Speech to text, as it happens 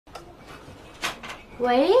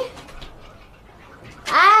喂，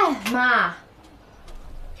哎，妈，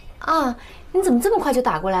啊，你怎么这么快就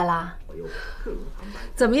打过来了？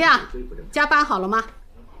怎么样，家搬好了吗？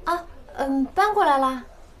啊，搬过来了。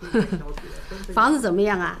房子怎么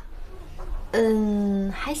样啊？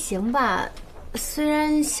还行吧，虽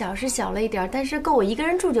然小是小了一点，但是够我一个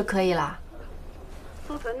人住就可以了。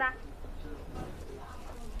苏纯呢？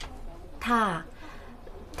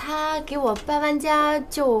他给我搬完家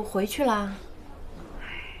就回去了。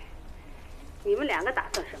你们两个打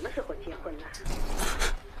算什么时候结婚呢？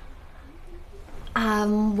啊，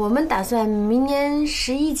我们打算明年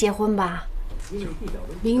11结婚吧。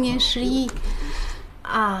明年11？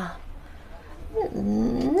啊，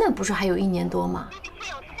那不是还有1年多吗？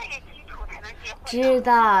知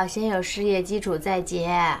道，先有事业基础再结。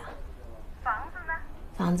房子呢？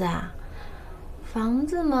房子啊，房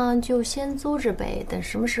子嘛就先租着呗，等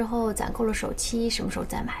什么时候攒够了首期，什么时候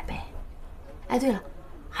再买呗。哎，对了，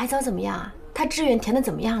海藻怎么样啊？他志愿填的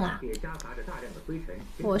怎么样了？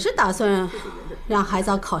我是打算让海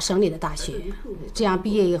藻考省里的大学，这样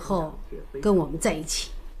毕业以后跟我们在一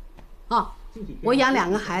起。哦，我养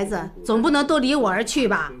2个孩子，总不能都离我而去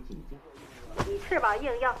吧？你翅膀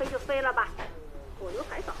硬，要飞就飞了吧。我留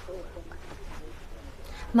海藻和我做伴。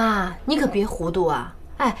妈，你可别糊涂啊！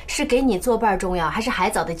哎，是给你作伴重要，还是海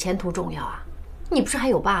藻的前途重要啊？你不是还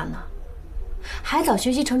有爸呢？海藻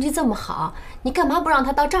学习成绩这么好，你干嘛不让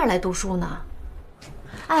他到这儿来读书呢？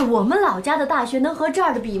哎，我们老家的大学能和这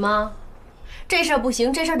儿的比吗？这事儿不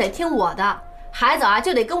行，这事儿得听我的。海藻啊，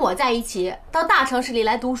就得跟我在一起，到大城市里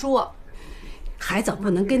来读书。海藻不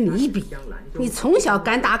能跟你比，你从小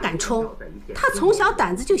敢打敢冲，他从小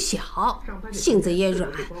胆子就小，性子也软，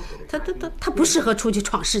他不适合出去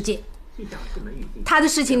闯世界。他的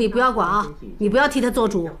事情你不要管啊，你不要替他做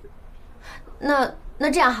主。那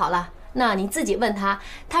这样好了，那你自己问他，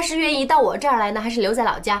他是愿意到我这儿来呢，还是留在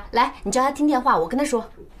老家？来，你叫他听电话，我跟他说。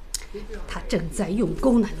他正在用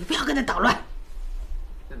功呢，你不要跟他捣乱。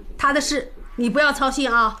他的事你不要操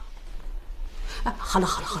心啊。啊，好了，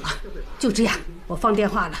就这样，我放电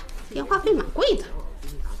话了，电话费蛮贵的。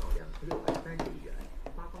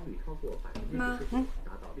妈，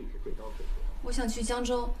我想去江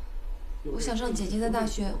州，我想上姐姐的大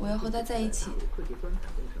学，我要和她在一起。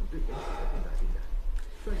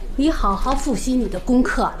你好好复习你的功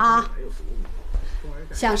课啊！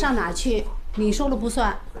想上哪去，你说了不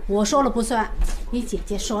算，我说了不算，你姐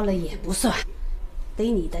姐说了也不算，得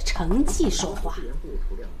你的成绩说话。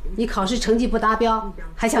你考试成绩不达标，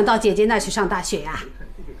还想到姐姐那去上大学呀？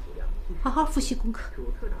好好复习功课。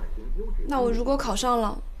那我如果考上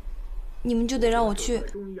了，你们就得让我去。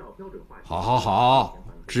好，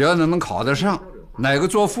只要能考得上，哪个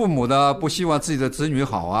做父母的不希望自己的子女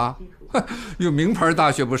好啊？有名牌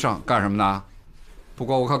大学不上干什么呢？不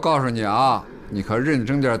过我可告诉你啊，你可认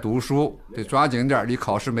真点读书，得抓紧点，离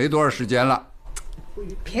考试没多少时间了。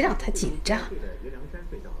别让他紧张。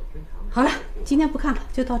好了，今天不看了，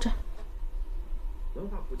就到这儿。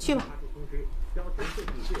去吧。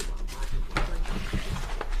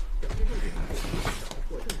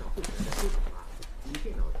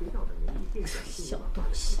小东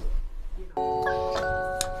西。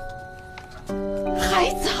海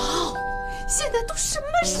藻，现在都什么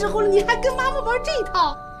时候了，你还跟妈妈玩这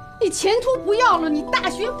套？你前途不要了，你大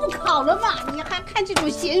学不考了吗？你还看这种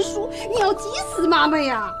闲书，你要急死妈妈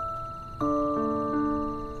呀！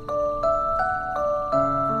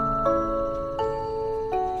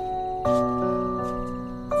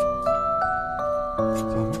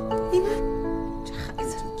你看这孩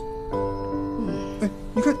子，哎，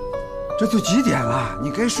你看这都几点了？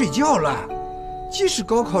你该睡觉了。即使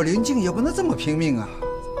高考临近，也不能这么拼命啊！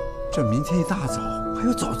这明天一大早还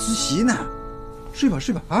有早自习呢。睡吧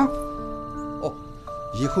啊！哦，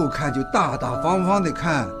以后看就大大方方的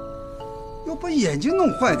看，要把眼睛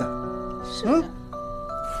弄坏的。睡吧。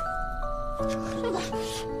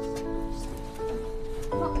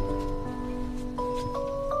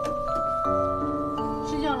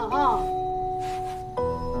睡觉了啊。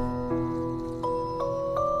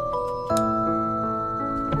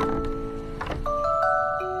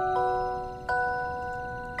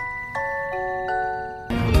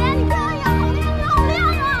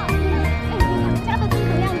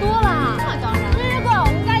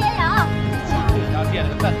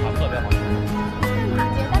蛋挞特别好吃。蛋挞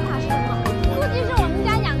姐，蛋挞是什么？估计是我们家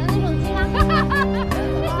养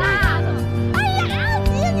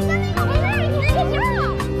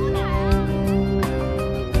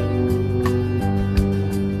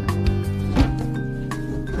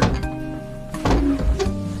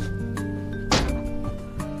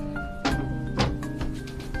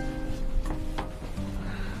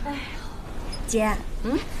姐，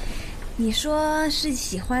你说是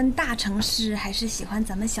喜欢大城市还是喜欢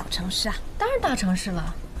咱们小城市啊？当然大城市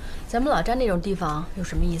了，咱们老家那种地方有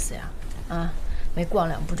什么意思呀？啊，没逛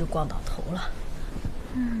2步就逛倒头了。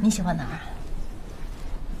你喜欢哪儿？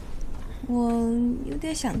我有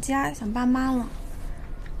点想家，想爸妈了。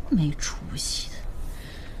没出息的，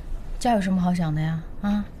家有什么好想的呀？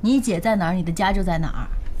啊，你姐在哪儿，你的家就在哪儿。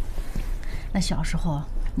那小时候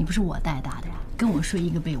你不是我带大的呀，跟我睡一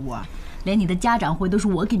个被窝，连你的家长会都是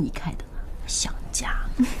我给你开的，想家。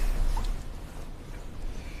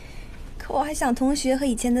可我还想同学和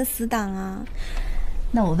以前的死党啊。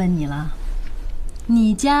那我问你了，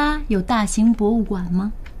你家有大型博物馆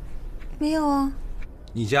吗？没有啊。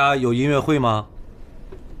你家有音乐会吗？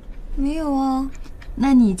没有啊。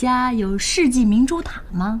那你家有世纪明珠塔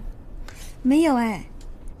吗？没有哎。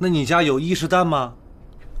那你家有伊势丹吗？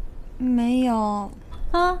没有。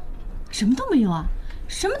啊，什么都没有啊？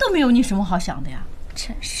什么都没有，你什么好想的呀？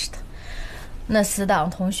真是的。那死党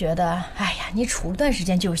同学的，哎呀，你处了段时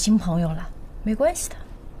间就有新朋友了，没关系的。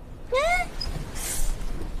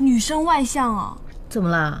女生外向哦。怎么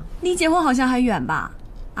啦？离结婚好像还远吧？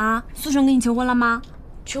啊，苏纯跟你求婚了吗？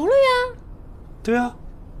求了呀。对啊。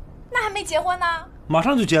那还没结婚呢？马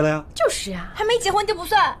上就结了呀。就是呀。还没结婚就不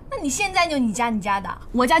算？那你现在就你家的，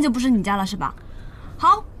我家就不是你家了是吧？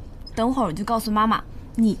好，等会儿我就告诉妈妈，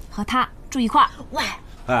你和他住一块儿。喂，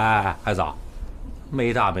哎，孩子，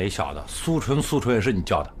没大没小的，苏纯也是你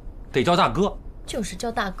叫的，得叫大哥。就是叫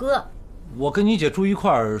大哥。我跟你姐住一块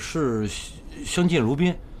儿是相敬如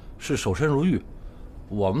宾，是守身如玉。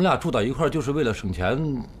我们俩住到一块儿就是为了省钱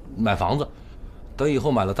买房子，等以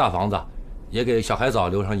后买了大房子，也给小海藻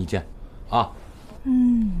留上一间，啊。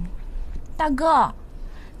大哥，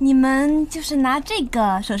你们就是拿这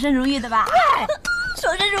个守身如玉的吧？对，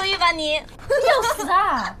守身如玉吧你。要死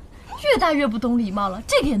啊！越大越不懂礼貌了，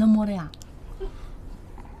这个也能摸的呀？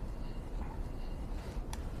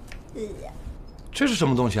这是什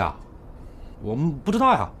么东西啊？我们不知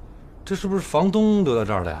道呀，这是不是房东留在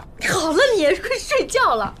这儿的呀？好了，你快睡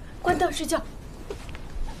觉了，关灯睡觉。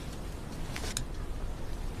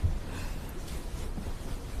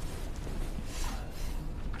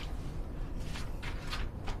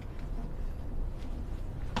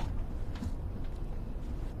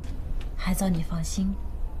海藻，你放心，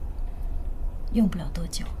用不了多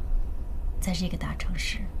久，在这个大城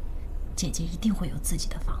市，姐姐一定会有自己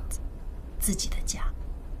的房子，自己的家。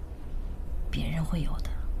别人会有的，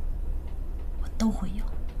我都会有。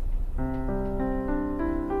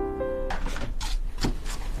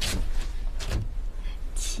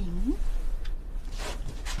请。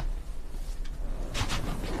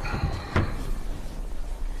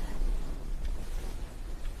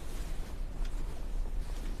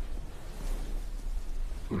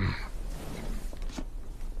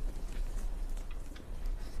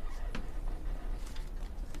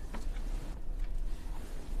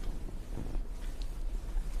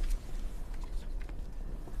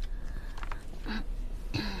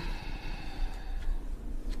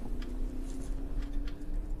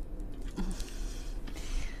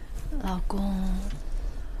老公，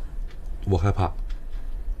我害怕。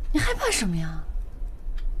你害怕什么呀？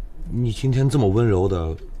你今天这么温柔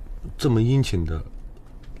的，这么殷勤的，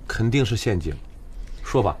肯定是陷阱。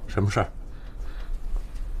说吧，什么事儿？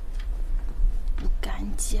不敢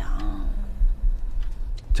讲。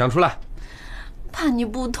讲出来。怕你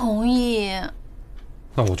不同意。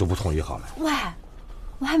那我就不同意好了。喂，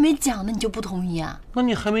我还没讲呢，你就不同意啊？那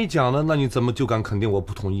你还没讲呢，那你怎么就敢肯定我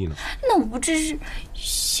不同意呢？那我只是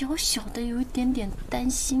小小的有一点点担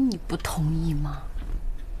心你不同意吗？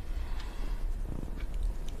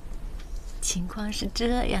情况是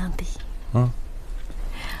这样的，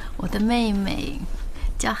我的妹妹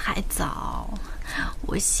叫海藻，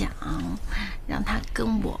我想让她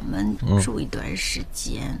跟我们住一段时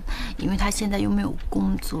间，因为她现在又没有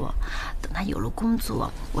工作，等她有了工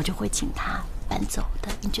作，我就会请她搬走的，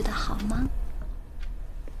你觉得好吗？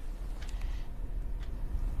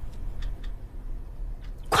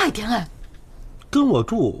快点哎！跟我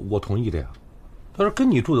住我同意的呀，要是跟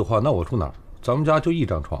你住的话，那我住哪儿？咱们家就一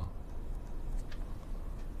张床。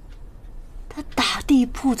他打地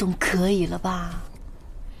铺总可以了吧？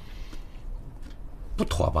不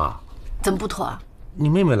妥吧？怎么不妥啊？你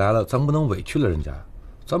妹妹来了，咱不能委屈了人家，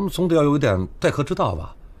咱们总得要有点待客之道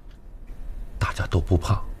吧？大家都不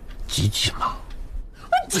胖，挤挤嘛。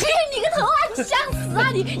我去你个头啊！你想死啊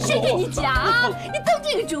你！谁给你讲啊？你动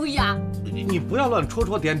这个主意啊？你不要乱戳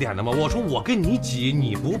戳点点的嘛！我说我跟你挤，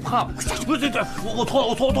你不胖。不对，我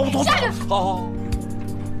脱了。下去。好。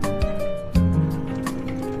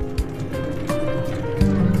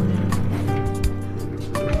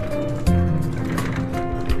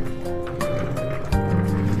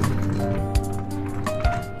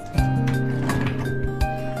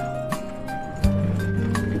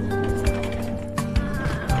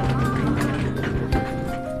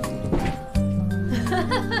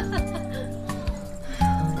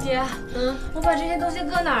姐，我把这些东西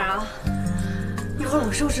搁哪儿啊？一会儿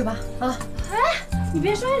我收拾吧。啊，哎，你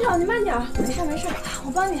别摔着，你慢点。没事没事，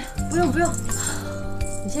我帮你。不用不用，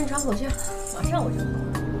你先喘口气，马上我就好。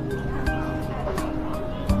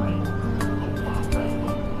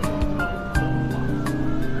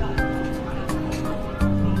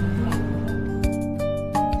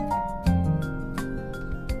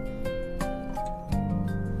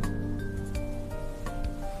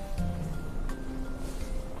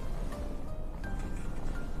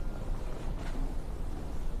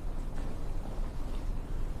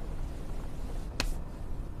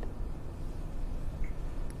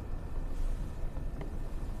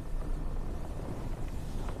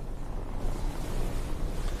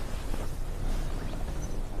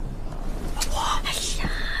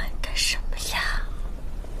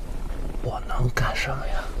能干什么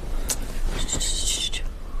呀？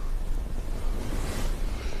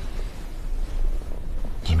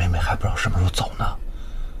你妹妹还不知道什么时候走呢，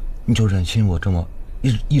你就忍心我这么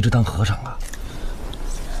一直当和尚啊？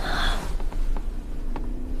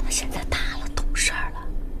他现在大了，懂事了，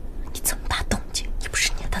你这么大动静，你不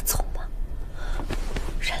是撵他走吗？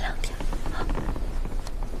忍两天啊。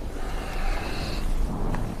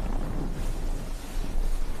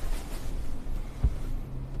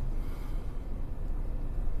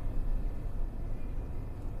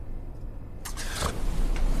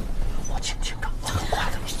我轻轻的，我很快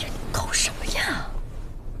的。你搞什么呀？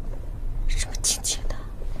什么轻轻的？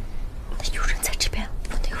那有人在这边，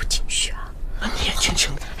不能有情绪啊。那你也轻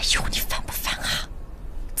轻的。哎呦，你烦不烦啊？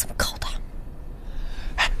怎么搞的？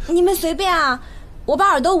你们随便啊，我把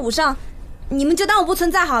耳朵捂上，你们就当我不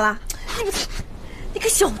存在好了。你个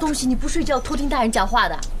小东西，你不睡觉偷听大人讲话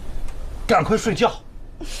的？赶快睡觉。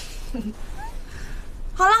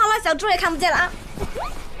好了好了，小猪也看不见了啊。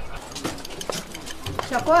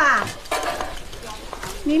小郭啊，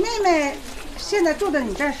你妹妹现在住在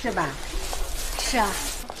你这儿是吧？是啊。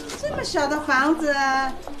这么小的房子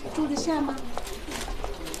住得下吗？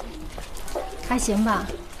还行吧。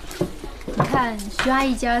你看徐阿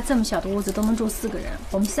姨家这么小的屋子都能住4个人，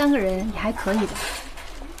我们3个人也还可以吧。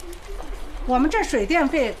我们这水电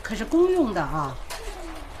费可是公用的啊，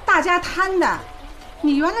大家摊的。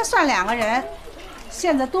你原来算2个人，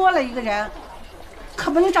现在多了1个人，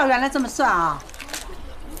可不能照原来这么算啊。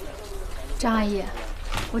张阿姨，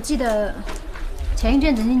我记得前一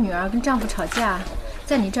阵子你女儿跟丈夫吵架，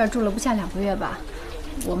在你这儿住了不下2个月吧？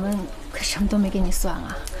我们可什么都没给你算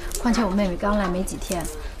啊。况且我妹妹刚来没几天，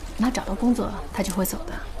等她找到工作，她就会走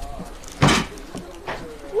的。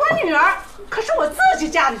我女儿可是我自己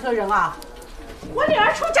家里头人啊！我女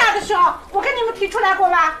儿出嫁的时候，我跟你们提出来过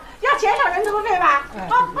吧，要减少人头费吧？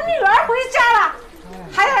啊，我女儿回家了，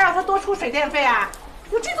还要让她多出水电费啊？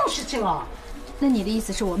有这种事情哦？那你的意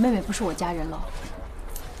思是我妹妹不是我家人喽？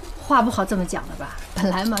话不好这么讲的吧？本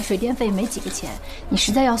来嘛，水电费没几个钱，你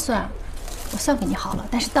实在要算，我算给你好了。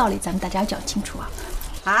但是道理咱们大家讲清楚啊！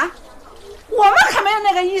啊，我们可没有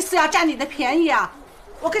那个意思要占你的便宜啊！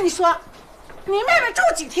我跟你说，你妹妹住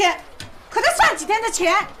几天，可得算几天的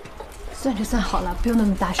钱。算就算好了，不用那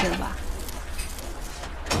么大声吧。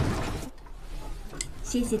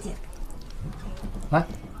谢谢姐。来。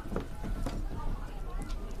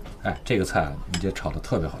哎，这个菜你姐炒的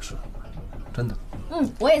特别好吃，真的。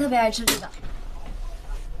我也特别爱吃这个。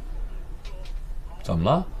怎么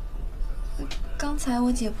了？刚才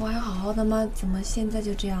我姐不还好好的吗？怎么现在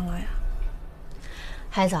就这样了呀？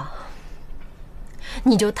孩子，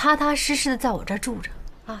你就踏踏实实的在我这儿住着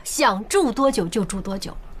啊，想住多久就住多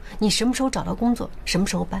久。你什么时候找到工作，什么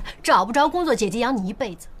时候搬。找不着工作，姐姐养你一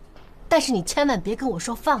辈子。但是你千万别跟我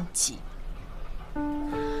说放弃。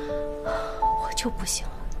我就不行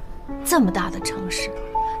了。这么大的城市，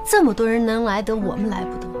这么多人能来得，我们来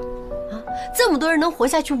不得啊！这么多人能活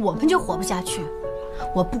下去，我们就活不下去。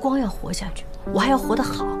我不光要活下去，我还要活得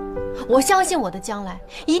好。我相信我的将来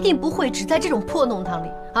一定不会只在这种破弄堂里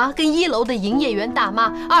啊，跟1楼的营业员大妈、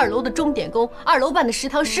2楼的钟点工、2楼办的食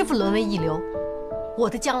堂师傅沦为一流。我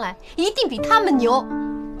的将来一定比他们牛。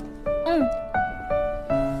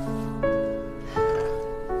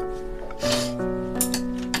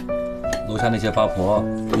楼下那些八婆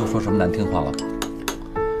又说什么难听话了吧？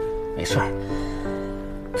没事儿，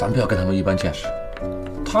咱不要跟他们一般见识。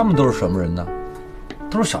他们都是什么人呢？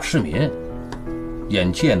都是小市民，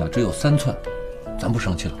眼界呢只有3寸，咱不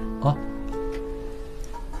生气了啊！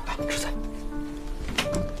来吃菜。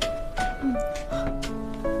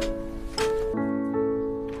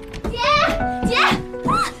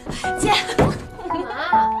姐，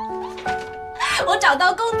我找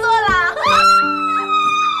到工作了。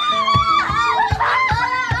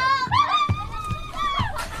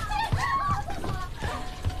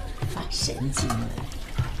年纪了，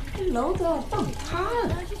这楼都要崩塌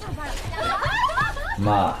了。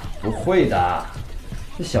妈，不会的，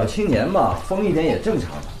这小青年嘛，疯一点也正常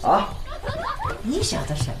的啊。你晓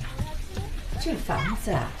得什么？这房子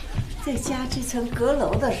啊，在加这层阁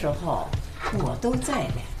楼的时候，我都在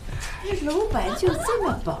呢。这楼板就这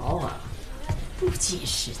么薄啊，不结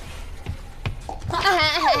实的。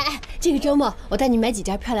哎，这个周末我带你买几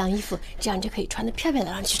件漂亮衣服，这样你就可以穿得漂漂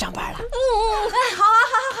亮亮去上班了。哎，好啊，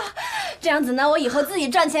好，这样子呢，我以后自己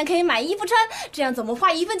赚钱可以买衣服穿，这样怎么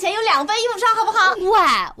花1分钱有2分衣服穿，好不好？喂，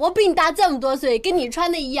我比你大这么多岁，跟你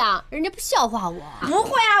穿的一样，人家不笑话我。不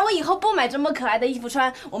会啊，我以后不买这么可爱的衣服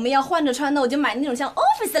穿，我们要换着穿的，我就买那种像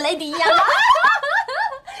office lady 一样的。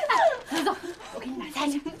你走，我给你买菜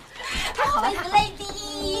去。太好了 ，office lady。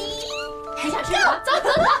还想吃吗？走。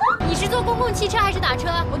你是坐公共汽车还是打车？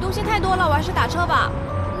我东西太多了，我还是打车吧。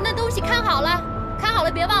那东西看好了，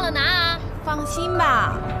别忘了拿啊。放心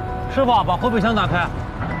吧。师傅，把后备箱打开。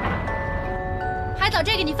海藻，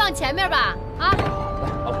这个你放前面吧，啊。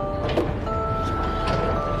好了。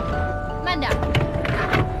慢点。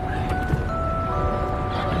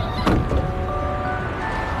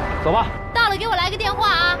走吧。到了，给我来个电话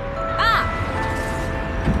啊。啊。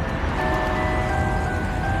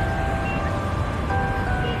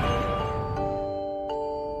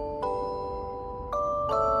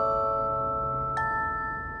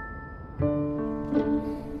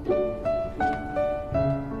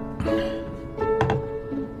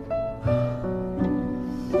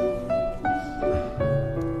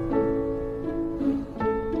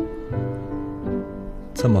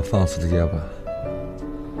这么放肆的夜晚，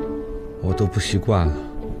我都不习惯了。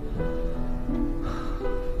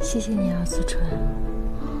谢谢你啊，思纯。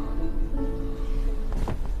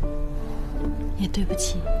也对不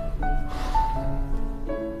起。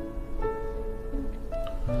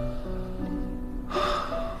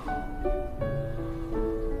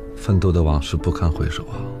奋斗的往事不堪回首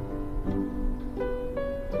啊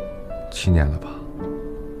，7年了吧？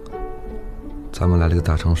咱们来这个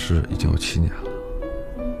大城市已经有7年了。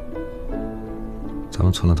咱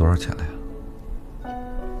们存了多少钱了呀？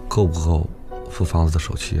够不够付房子的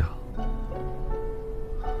首期啊？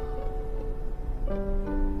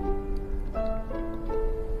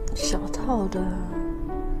小套的，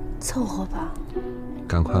凑合吧。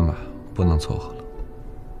赶快买，不能凑合了。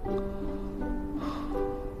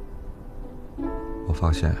我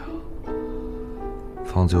发现呀，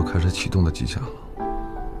房子又开始启动的迹象了。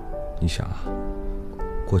你想啊，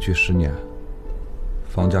过去10年，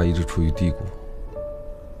房价一直处于低谷。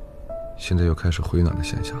现在又开始回暖的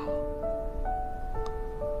现象了。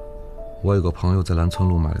我有个朋友在兰村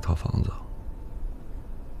路买了一套房子，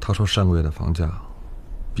他说上个月的房价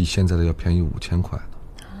比现在的要便宜5000块呢。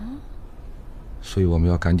所以我们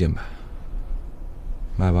要赶紧买，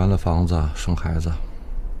买完了房子生孩子，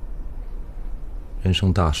人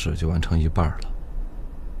生大事就完成一半了。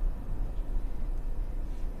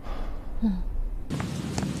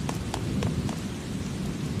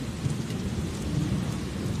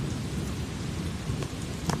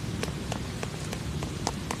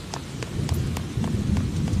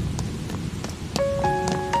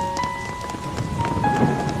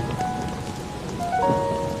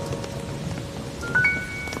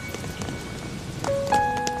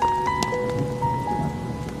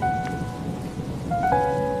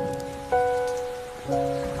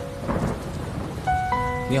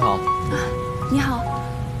你好。你好。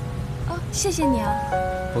哦，谢谢你啊。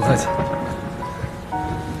不客气。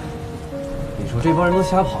你说这帮人都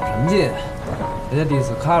瞎跑什么劲？人家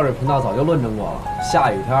Discovery 频道早就论证过了，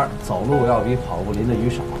下雨天走路要比跑步淋的雨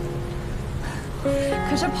少。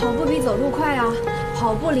可是跑步比走路快啊，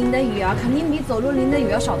跑步淋的雨啊，肯定比走路淋的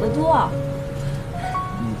雨要少得多。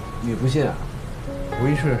你不信啊？我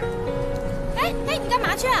给你试试。哎，你干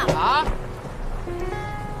嘛去啊？啊？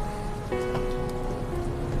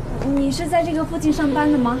你是在这个附近上班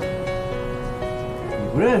的吗？你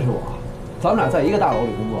不认识我？咱们俩在一个大楼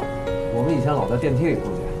里工作，我们以前老在电梯里碰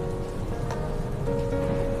见。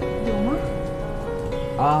有吗？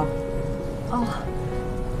啊？哦。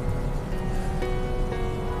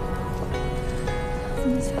怎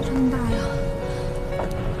么下这么大呀？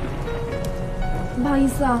不好意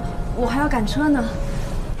思啊，我还要赶车呢。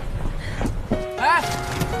哎！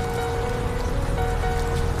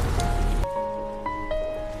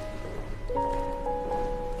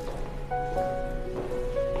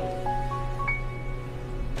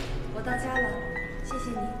我到家了，谢谢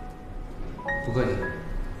你。不客气，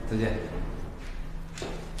再见。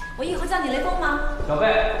我以后叫你雷锋吗？小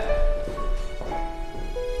贝。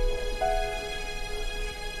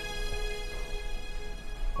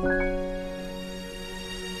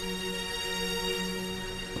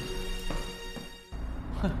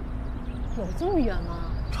有这么远吗？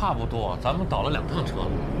差不多，咱们倒了2趟车。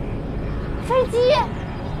飞机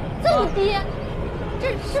这么低，这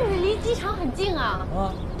是不是离机场很近啊？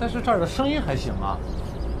啊，但是这儿的声音还行啊。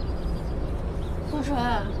苏纯，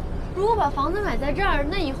如果把房子买在这儿，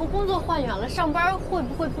那以后工作换远了，上班会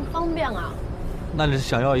不会不方便啊？那你是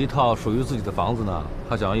想要一套属于自己的房子呢，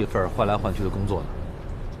还想要一份换来换去的工作呢？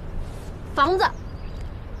房子。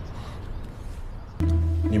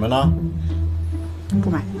你们呢？不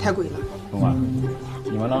买，太贵了。不买。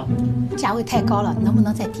你们呢？价位太高了，能不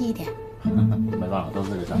能再低一点？没办法，都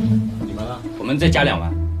是这个价。你们呢？我们再加2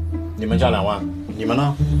万。你们加2万。你们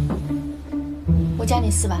呢？我加你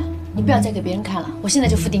4万，你不要再给别人看了，我现在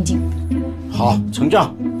就付定金。好，成交。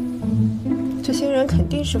这些人肯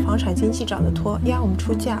定是房产经纪找的托，压我们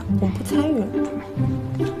出价，我们不参与。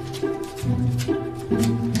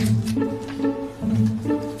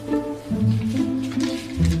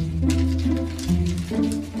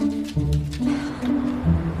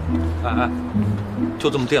哎，就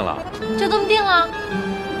这么定了？就这么定了？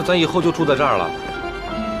那咱以后就住在这儿了？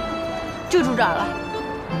就住这儿了。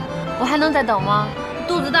我还能再等吗？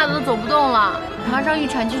肚子大的都走不动了，马上预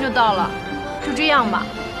产期就到了，就这样吧。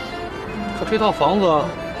可这套房子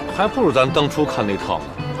还不如咱当初看那套呢。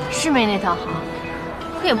是没那套好，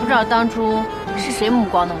可也不知道当初是谁目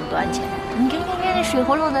光那么短浅。你看，那水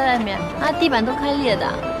喉漏在外面啊，地板都开裂的，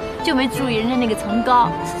就没注意人家那个层高。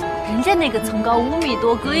人家那个层高5米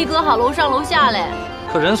多，隔一隔好楼上楼下嘞。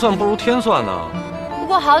可人算不如天算呢。不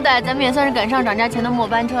过好歹咱们也算是赶上涨价前的末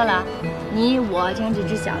班车了。你我加上这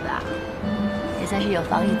只小的，也算是有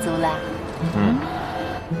房一族了。嗯，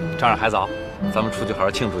这样还早，咱们出去好好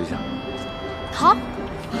庆祝一下。好。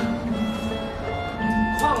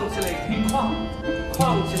哐起来提哐，哐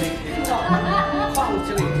起来提哐，哐起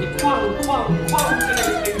来提哐哐，哐起来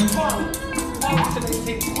提哐，哐起来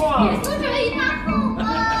提哐。也送出了一大户啊！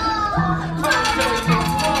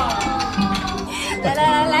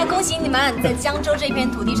来，恭喜你们在江州这片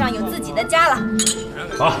土地上有自己的家了。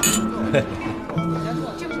好。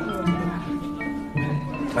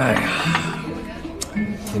哎呀，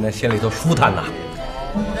现在心里头舒坦呐。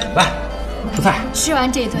来，吃菜。吃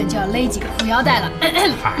完这顿就要勒几个裤腰带了。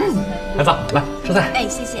孩子，来吃菜。哎，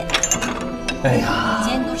谢谢。哎呀，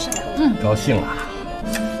今天多吃点。高兴了。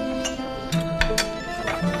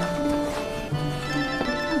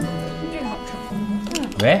这个好吃。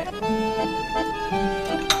喂。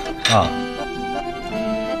啊？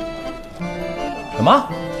什么？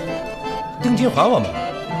定金还我们？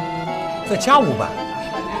再加500，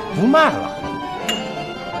不卖了。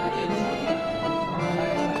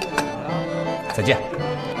再见。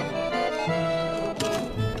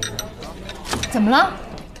怎么了？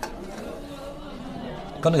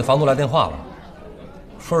刚那个房东来电话了，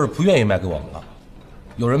说是不愿意卖给我们了，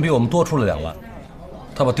有人比我们多出了2万，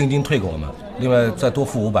他把定金退给我们，另外再多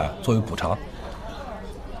付500作为补偿。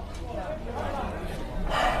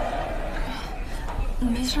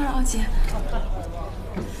没事啊，姐。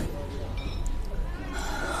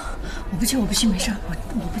我不气，没事，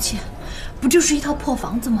我不气，不就是一套破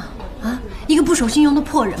房子吗？啊，一个不守信用的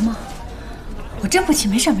破人吗？我真不气，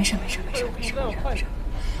没事。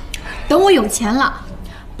等我有钱了，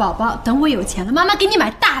宝宝，等我有钱了，妈妈给你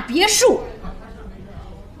买大别墅。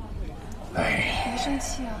别生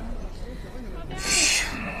气啊！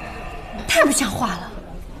太不像话了！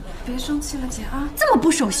别生气了，姐啊！这么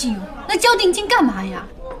不守信用，那交定金干嘛呀？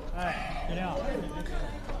哎，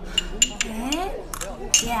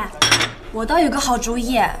姐，我倒有个好主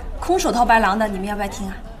意，空手套白狼的，你们要不要听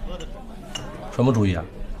啊？什么主意啊？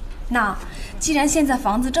那既然现在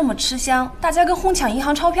房子这么吃香，大家跟哄抢银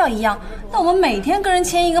行钞票一样，那我们每天跟人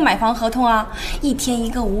签一个买房合同啊，一天一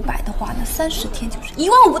个500的话，那30天就是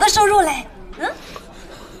15000的收入嘞。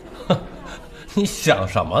你想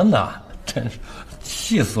什么呢？真是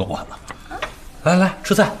气死我了！来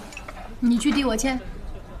吃菜。你去替我签，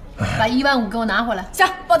把15000给我拿回来。行，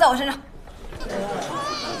包在我身上。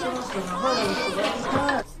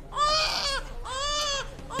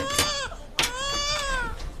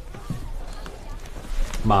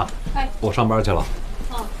妈，我上班去了。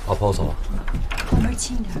老婆走了。把门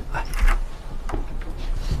轻点。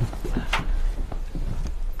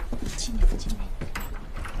轻点。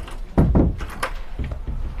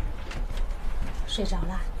睡着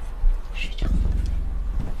了。睡着。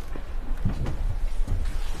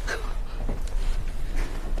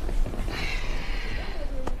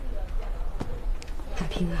大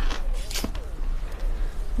平啊，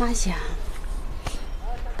妈想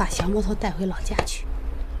把小木头带回老家去。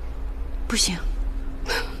不行，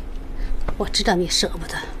我知道你舍不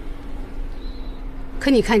得，可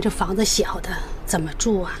你看这房子小的怎么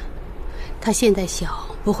住啊？他现在小，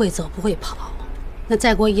不会走，不会跑。那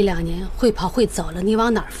再过1、2年，会跑会走了，你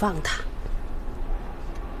往哪儿放他？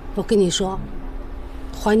我跟你说，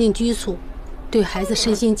环境拘束，对孩子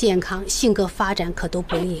身心健康、性格发展可都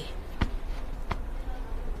不利。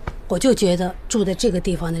我就觉得住在这个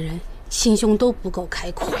地方的人，心胸都不够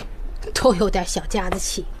开阔，都有点小家子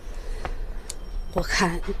气。我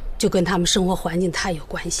看就跟他们生活环境太有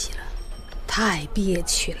关系了，太憋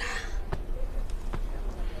屈了。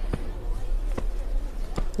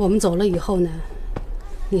我们走了以后呢，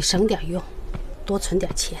你省点用，多存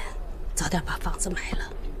点钱，早点把房子买了。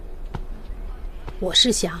我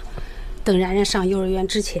是想等然然上幼儿园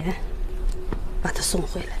之前把他送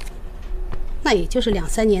回来，那也就是2、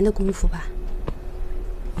3年的功夫吧。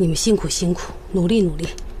你们辛苦辛苦，努力努力，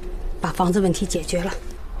把房子问题解决了。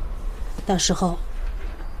到时候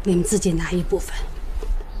你们自己拿一部分，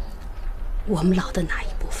我们老的拿一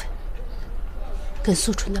部分，跟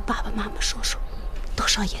素纯的爸爸妈妈说说，多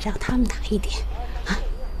少也让他们拿一点啊。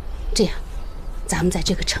这样咱们在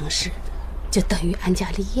这个城市就等于安家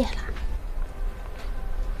立业了。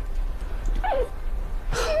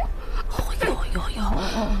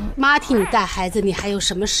妈替你带孩子，你还有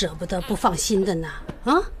什么舍不得不放心的呢？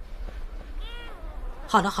啊？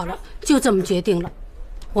好了好了，就这么决定了。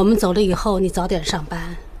我们走了以后，你早点上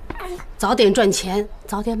班，早点赚钱，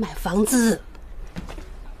早点买房子。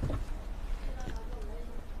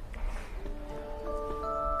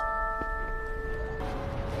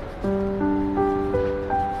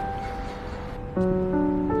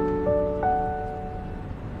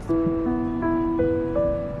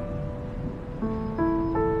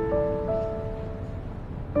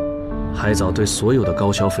海藻对所有的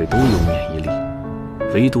高消费都有免疫力，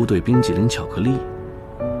唯独对冰激凌、巧克力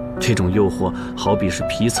这种诱惑，好比是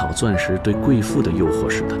皮草、钻石对贵妇的诱惑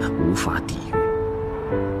似的，无法抵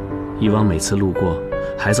御。以往每次路过，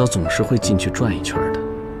海藻总是会进去转一圈的。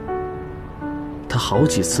他好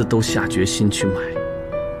几次都下决心去买，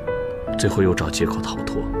最后又找借口逃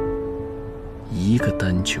脱。一个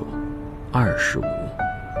单球25，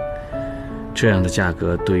这样的价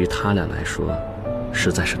格对于他俩来说实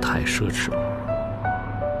在是太奢侈了。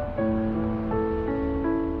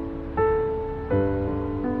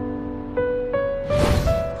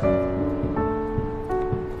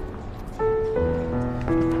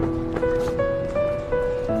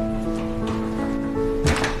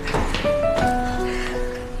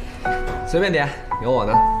随便点，有我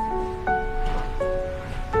呢。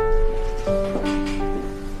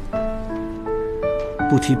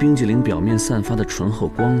不提冰激凌表面散发的醇厚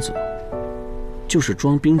光泽，就是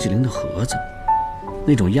装冰激凌的盒子，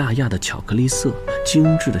那种亚亚的巧克力色、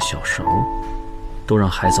精致的小勺，都让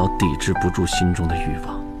海藻抵制不住心中的欲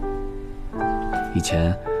望。以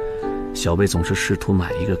前，小贝总是试图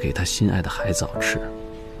买一个给他心爱的海藻吃，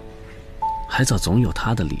海藻总有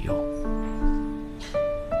他的理由，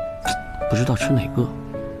不知道吃哪个。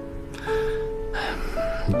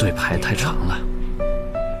对牌太长了，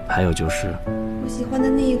还有就是我喜欢的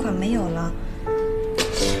那一款没有了。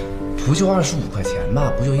不就25块钱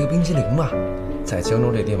嘛，不就一个冰淇淋嘛，在江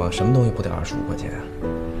州这地方什么东西不得25块钱啊？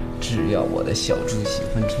只要我的小猪喜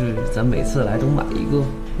欢吃，咱每次来都买一个。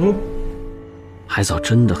海藻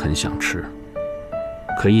真的很想吃，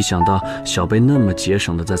可一想到小贝那么节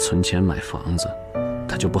省的在存钱买房子，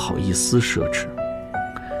他就不好意思奢侈。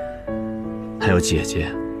还有姐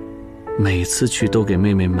姐，每次去都给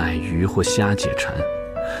妹妹买鱼或虾解馋，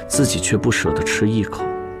自己却不舍得吃一口。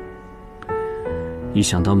一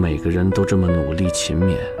想到每个人都这么努力勤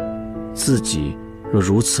勉，自己若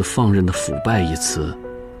如此放任的腐败一次，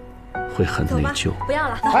会很内疚。不要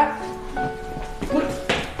了，哎，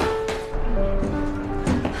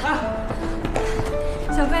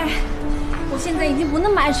小贝，我现在已经不那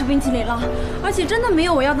么爱吃冰淇淋了，而且真的没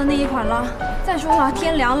有我要的那一款了。再说了，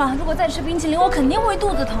天凉了，如果再吃冰淇淋，我肯定会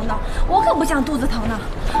肚子疼的。我可不想肚子疼呢。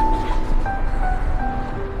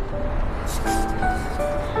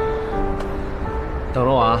等着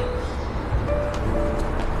我啊！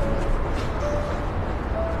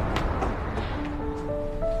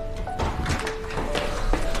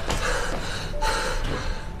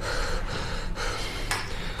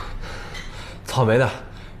草莓的，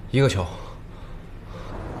一个球。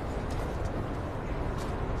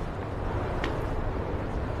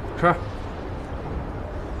吃。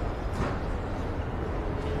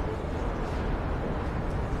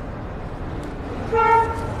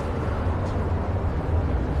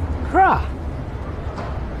吃啊！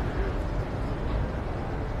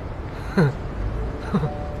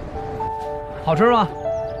好吃吗？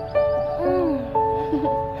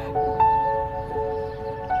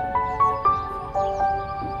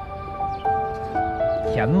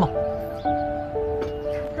甜吗？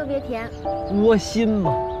甜。窝心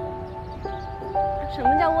吗？什么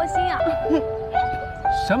叫窝心啊？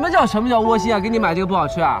什么叫窝心啊？给你买这个不好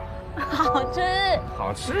吃啊？好吃。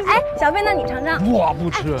好吃。哎，小飞，那你尝尝。我不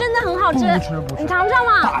吃。真的很好吃。不吃。你尝尝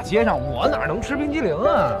嘛。大街上我哪能吃冰激凌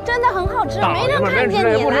啊？真的很好吃，没人看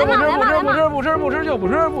见你。来嘛，来嘛，来嘛。不吃就不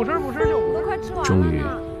吃。都快吃完了。终于，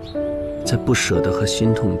在不舍得和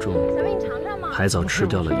心痛中，小飞，你尝尝嘛。海藻吃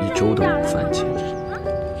掉了1周的午饭钱。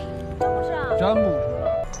真不吃。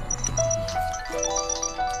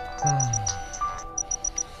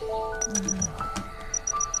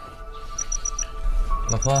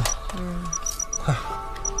老婆，快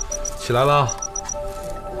起来了。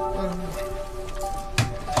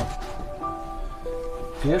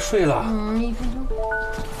别睡了。1分钟。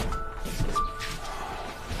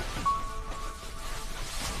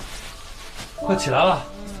快起来了。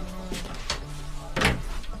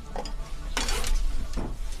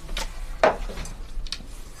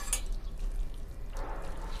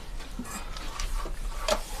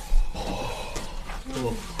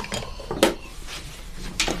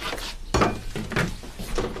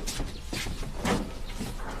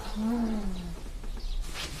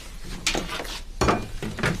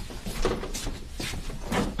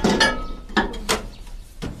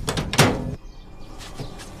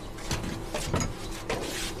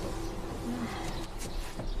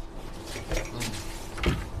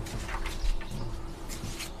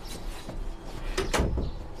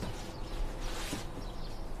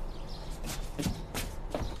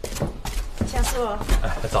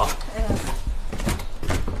哎，早。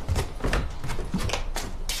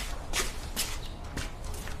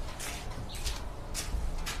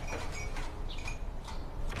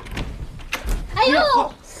哎呦，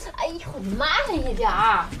你慢一点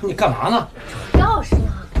儿。你干嘛呢？钥匙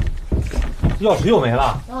呢？钥匙又没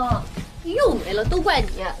了。又没了，都怪你！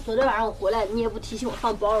昨天晚上我回来，你也不提醒我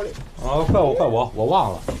放包里。怪我，我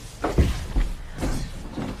忘了。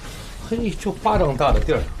嘿，就巴掌大的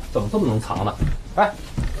地儿，怎么这么能藏呢？哎，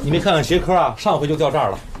你没看看鞋壳啊？上回就掉这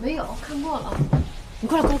儿了。没有，看过了。你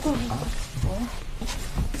过来。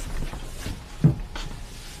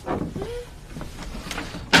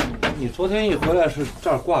你昨天一回来是这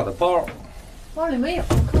儿挂的包，包里没有，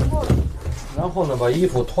看过了。然后呢，把衣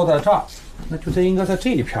服脱在这儿，那就应该在这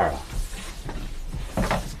一片了。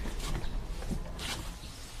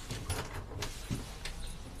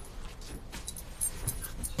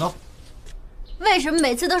为什么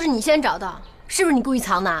每次都是你先找到？是不是你故意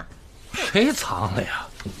藏的？谁藏的呀？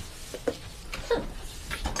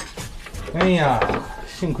哎呀，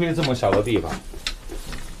幸亏这么小个地方，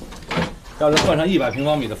要是换上100平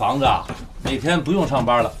方米的房子啊，每天不用上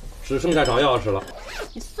班了，只剩下找钥匙了。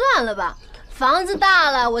你算了吧，房子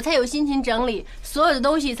大了，我才有心情整理，所有的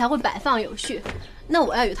东西才会摆放有序。那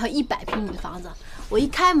我要有套100平米的房子，我一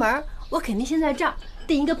开门，我肯定先在这儿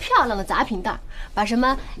订一个漂亮的杂品袋，把什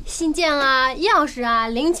么信件啊、钥匙啊、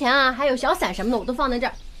零钱啊，还有小伞什么的，我都放在这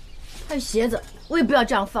儿。还有鞋子，我也不要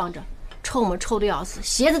这样放着，臭嘛臭的要死。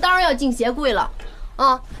鞋子当然要进鞋柜了，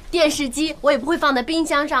电视机我也不会放在冰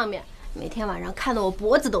箱上面，每天晚上看得我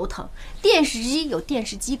脖子都疼。电视机有电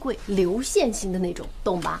视机柜，流线型的那种，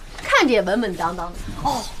懂吧？看着也稳稳当当的。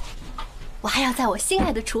我还要在我心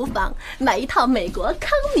爱的厨房买一套美国康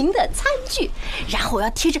宁的餐具，然后我要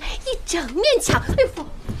贴着一整面墙。哎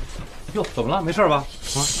呦，哟，怎么了？没事吧？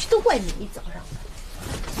都怪你一早上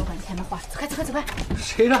说半天的话，走开！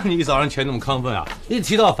谁让你一早上起来那么亢奋啊？一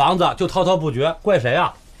提到房子就滔滔不绝，怪谁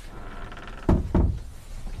啊？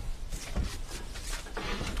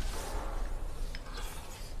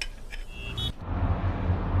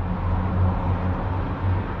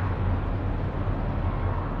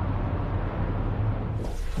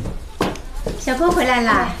小哥回来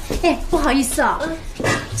了，哎，不好意思哦，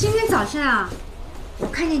今天早上啊，我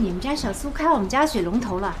看见你们家小苏开我们家水龙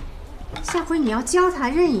头了，下回你要教他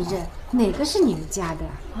认一认哪个是你们家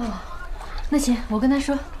的。那行，我跟他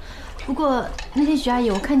说。不过那天徐阿姨，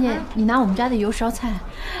我看见你拿我们家的油烧菜，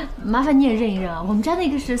麻烦你也认一认啊，我们家那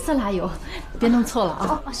个是色拉油，别弄错了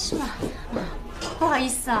啊。是吗？不好意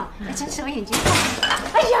思啊，真是我眼睛看。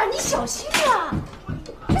哎呀，你小心啊！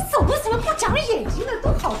这走路怎么不长眼睛呢？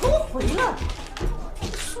都好多回了，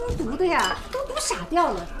书读的呀，都读傻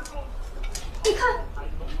掉了。你看，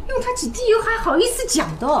用他几滴油还好意思讲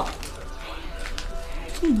的？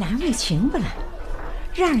你难为情不了，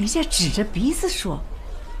让人家指着鼻子说。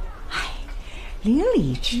邻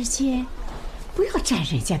里之间，不要占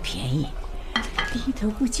人家便宜，低头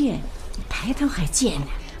不见，抬头还见呢。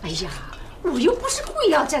哎呀，我又不是故意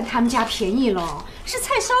要占他们家便宜了，是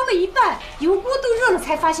菜烧了一半，油锅都热了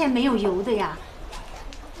才发现没有油的呀。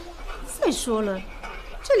再说了，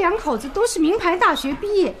这两口子都是名牌大学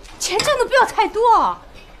毕业，钱挣的不要太多，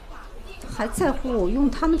还在乎我用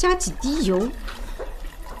他们家几滴油。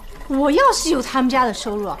我要是有他们家的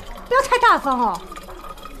收入，不要太大方哦。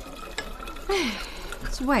哎，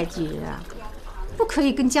这外地人啊，不可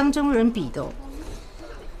以跟江州人比的哦。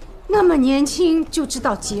那么年轻就知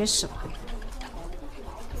道节省。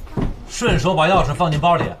顺手把钥匙放进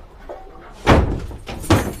包里。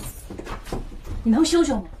你能羞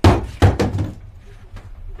羞吗？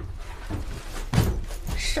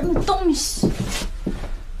什么东西？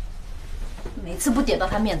每次不点到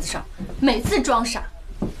他面子上，每次装傻。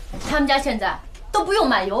他们家现在都不用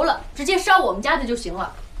买油了，直接烧我们家的就行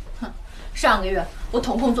了。哼，上个月我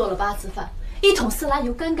统共做了8次饭，1桶色拉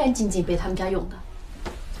油干干净净被他们家用的。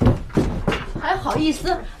还好意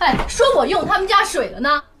思说我用他们家水了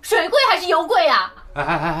呢？水贵还是油贵呀？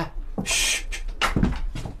嘘！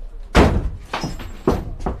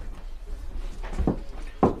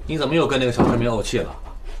你怎么又跟那个小市民怄气了？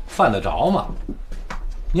犯得着吗？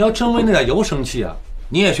你要真为那点油生气啊，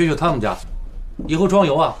你也学学他们家，以后装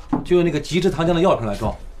油啊就用那个极致糖浆的药瓶来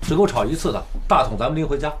装，只够炒1次的，大桶咱们拎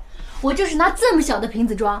回家。我就是拿这么小的瓶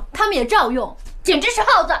子装，他们也照用，简直是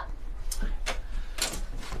耗子。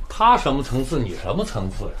他什么层次，你什么层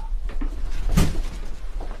次呀？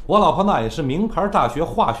我老婆那也是名牌大学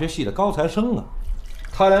化学系的高材生啊，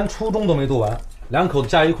她连初中都没读完，两口子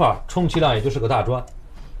加一块，充其量也就是个大专，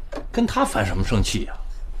跟她犯什么生气呀？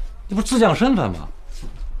你不是自降身份吗？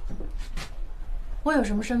我有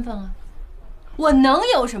什么身份啊？我能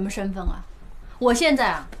有什么身份啊？我现在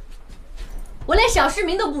啊，我连小市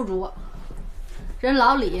民都不如。人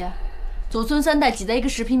老李祖孙3代挤在一个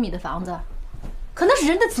10平米的房子，可那是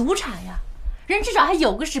人的祖产呀，人至少还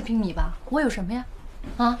有个10平米吧。我有什么呀？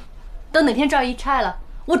啊，等哪天赵一拆了，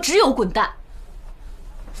我只有滚蛋。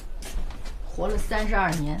活了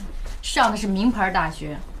32年，上的是名牌大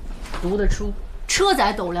学，读的书，车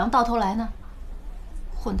载斗量，到头来呢，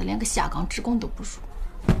混得连个下岗职工都不如。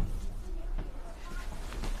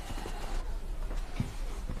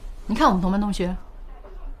你看我们同班同学，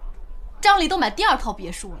张丽都买第2套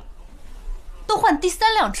别墅了，都换第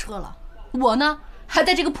3辆车了，我呢还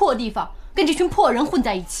在这个破地方跟这群破人混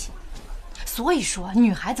在一起。所以说，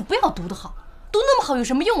女孩子不要读得好，读那么好有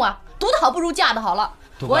什么用啊？读得好不如嫁得好了。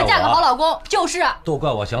我要嫁个好老公，就是啊。都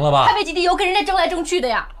怪我行了吧？还为几滴油跟人家争来争去的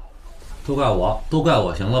呀？都怪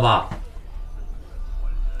我行了吧？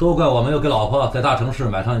都怪我没有给老婆在大城市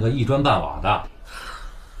买上一个1砖半瓦的。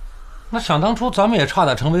那想当初咱们也差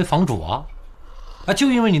点成为房主啊！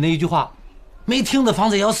就因为你那一句话，没听的房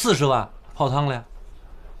子也要40万，泡汤了呀！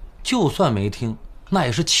就算没听，那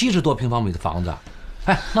也是70多平方米的房子，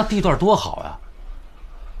那地段多好呀！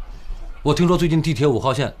我听说最近地铁5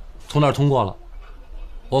号线从那儿通过了，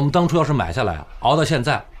我们当初要是买下来，熬到现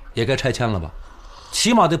在也该拆迁了吧？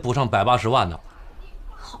起码得补上180万呢。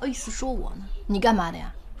好意思说我呢？你干嘛的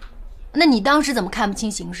呀？那你当时怎么看不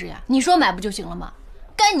清形势呀？你说买不就行了吗？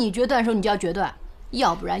该你决断的时候你就要决断，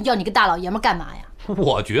要不然要你个大老爷们干嘛呀？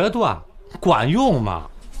我决断管用吗？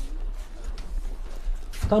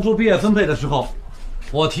当初毕业分配的时候，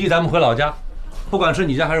我提议咱们回老家，不管是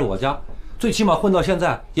你家还是我家，最起码混到现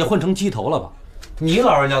在也混成鸡头了吧？你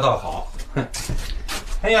老人家倒好，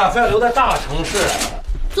哎呀，非要留在大城市。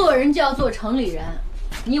做人就要做城里人，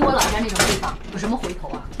你我老家那种地方有什么回头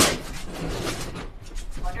啊？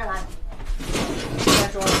往这儿来，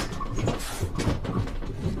再说了。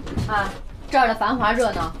这儿的繁华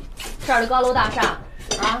热闹，这儿的高楼大厦，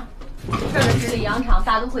这儿的十里洋场、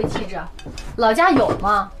大都会气质，老家有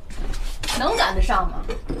吗？能赶得上吗？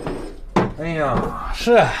哎呀，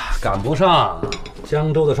是赶不上。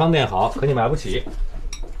江州的商店好，可你买不起；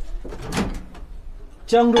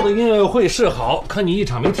江州的音乐会是好，可你一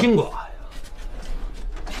场没听过。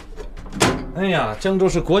哎呀，江州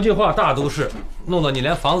是国际化大都市，弄得你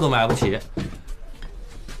连房子都买不起。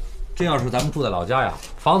这要是咱们住在老家呀，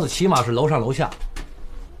房子起码是楼上楼下。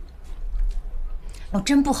我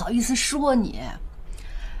真不好意思说你，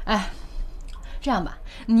这样吧，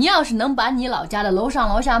你要是能把你老家的楼上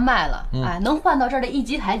楼下卖了，能换到这儿的1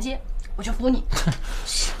级台阶，我就服你。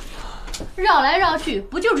绕来绕去，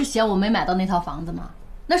不就是嫌我没买到那套房子吗？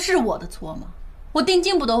那是我的错吗？我定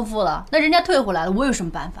金不都付了，那人家退回来了，我有什么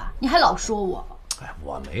办法？你还老说我？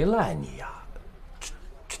我没赖你呀，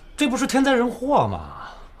这不是天灾人祸吗？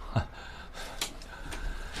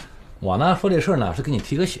我呢说这事儿呢是给你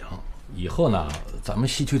提个醒，以后呢咱们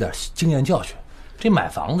吸取点经验教训。这买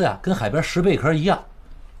房子呀跟海边拾贝壳一样，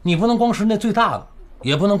你不能光拾那最大的，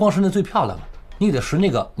也不能光拾那最漂亮的，你得拾那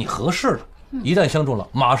个你合适的。一旦相中了，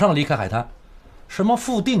马上离开海滩。什么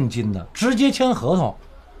付定金的，直接签合同，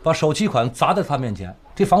把首期款砸在他面前，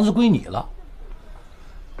这房子归你了。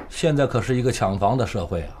现在可是一个抢房的社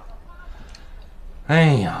会啊！哎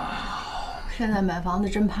呀，现在买房子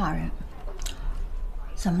真怕人，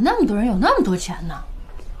怎么那么多人有那么多钱呢？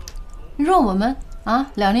你说我们啊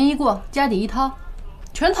，2年一过，家底一掏，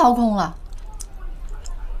全掏空了。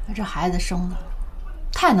这孩子生的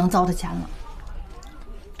太能糟蹋钱了。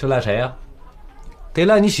这赖谁呀？得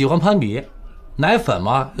赖你喜欢攀比，奶粉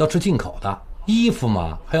嘛要吃进口的，衣服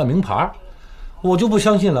嘛还要名牌。我就不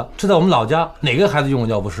相信了，这在我们老家哪个孩子用过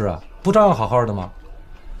尿不湿啊？不照样好好的吗？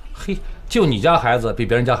嘿，就你家孩子比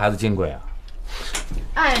别人家孩子金贵啊！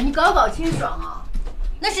哎，你搞清爽啊！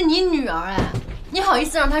那是你女儿哎，你好意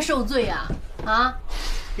思让她受罪啊？啊，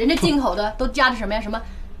人家进口的都加的什么呀？什么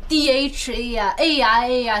DHA 呀、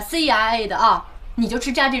ARA 呀、CRA 的啊，你就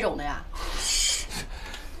吃加这种的呀？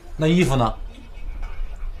那衣服呢？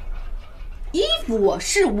衣服我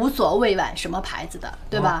是无所谓买什么牌子的，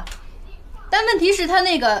对吧？但问题是它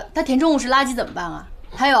填充物是垃圾怎么办啊？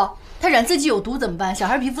还有它染色剂有毒怎么办？小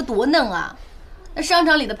孩皮肤多嫩啊！那商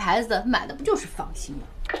场里的牌子买的不就是放心吗？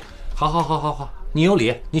好，你有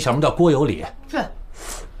理，你小名叫郭有理。是。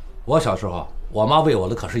我小时候，我妈喂我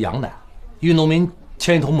的可是羊奶，因为农民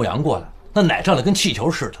牵一头牧羊过来，那奶胀得跟气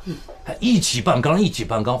球似的，还一起半缸，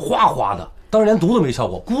哗哗的，当时连毒都没效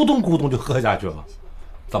果，咕咚咕咚就喝下去了。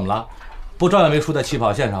怎么了？不照样没输在起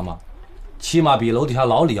跑线上吗？起码比楼底下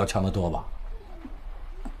老李要强得多吧？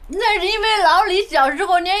那是因为老李小时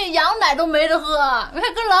候连羊奶都没得喝，还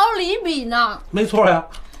跟老李比呢。没错呀。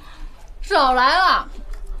少来了，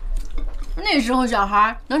那时候小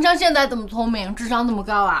孩能像现在这么聪明，智商这么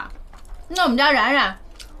高啊？那我们家然然，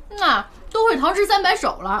那都会唐诗300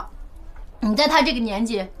首了。你在他这个年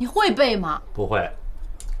纪，你会背吗？不会。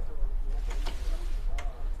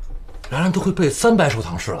然然都会背300首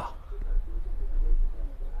唐诗了。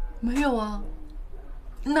没有啊，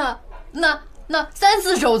那3、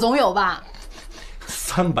4首总有吧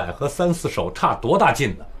？300和3、4首差多大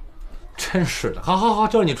劲呢？真是的，好，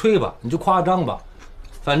就让你吹吧，你就夸张吧。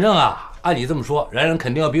反正啊，按你这么说，然然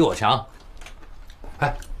肯定要比我强。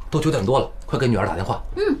哎，都9点多了，快给女儿打电话。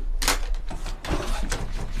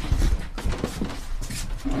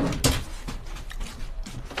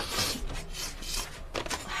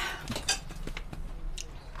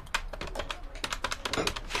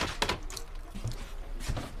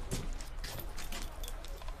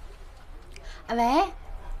喂，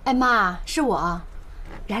哎妈，是我，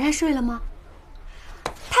然然睡了吗？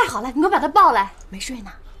太好了，你给我把她抱来，没睡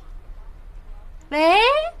呢。喂，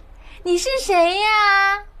你是谁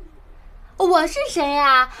呀？我是谁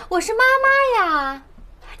呀？我是妈妈呀。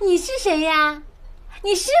你是谁呀？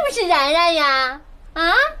你是不是然然呀？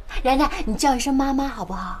啊，然然，你叫一声妈妈好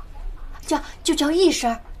不好？就叫一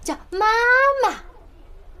声，叫妈妈。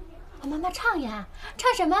我妈妈唱呀，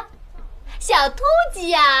唱什么？小兔子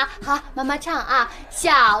呀，好，妈妈唱啊。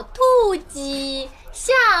小兔子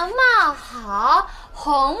相貌好，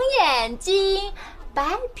红眼睛，白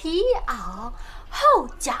皮袄，后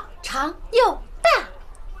脚长又大，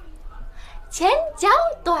前脚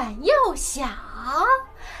短又小，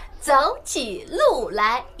走起路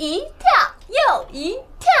来一跳又一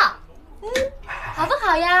跳。好不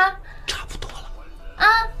好呀？差不多了。啊，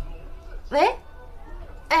喂，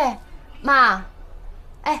哎，妈，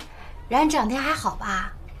哎。然这2天还好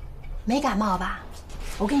吧？没感冒吧？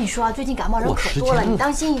我跟你说啊，最近感冒人可多了，你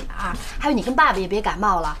当心一点。还有你跟爸爸也别感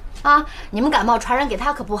冒了啊！你们感冒传染给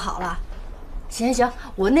他可不好了。行，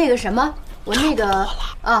我那个什么，我那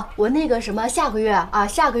个什么，下个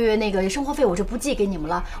月那个生活费我就不寄给你们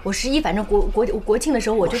了。我11反正国庆的时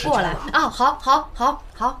候我就过来啊。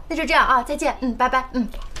好，那就这样啊，再见，拜拜，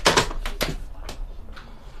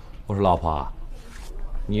我说老婆，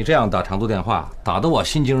你这样打长途电话，打得我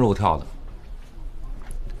心惊肉跳的。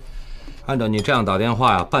按照你这样打电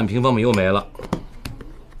话呀，半平方米又没了。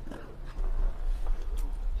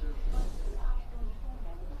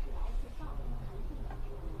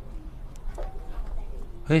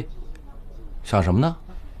嘿，想什么呢？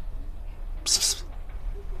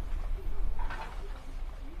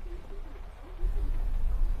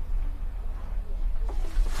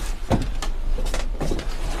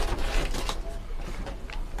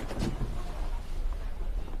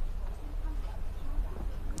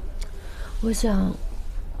我想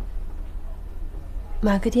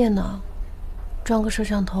买个电脑，装个摄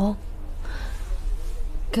像头，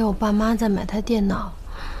给我爸妈再买台电脑，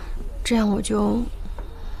这样我就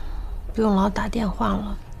不用老打电话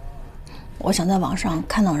了。我想在网上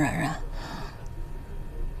看到然然，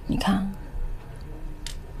你看，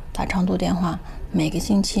打长途电话，每个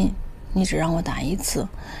星期你只让我打1次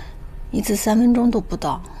，1次3分钟都不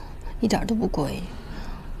到，一点都不过瘾。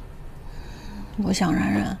我想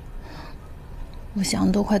然然，我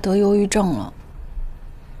想都快得忧郁症了。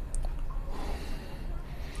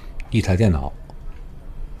一台电脑，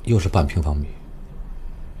又是半平方米。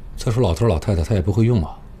再说老头老太太他也不会用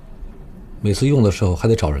啊，每次用的时候还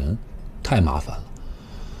得找人，太麻烦了。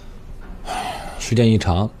时间一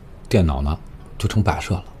长，电脑呢就成摆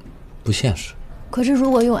设了，不现实。可是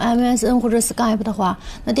如果用 MSN 或者 Skype 的话，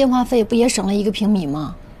那电话费不也省了1个平米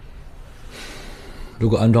吗？如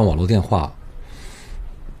果安装网络电话，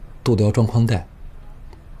都得要装宽带。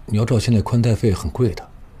你要知道现在宽带费很贵的。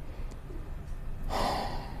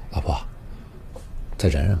老婆，再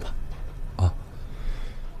忍忍吧，啊！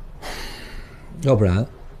要不然，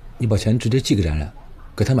你把钱直接寄给冉冉，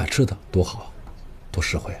给他买吃的，多好啊，多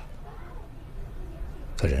实惠啊！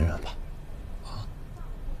再忍忍吧，啊！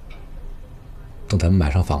等咱们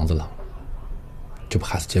买上房子了，就把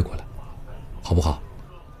孩子接过来，好不好？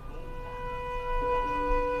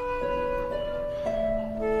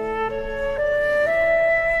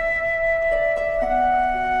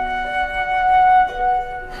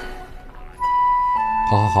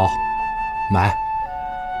好，买，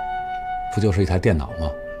不就是一台电脑吗？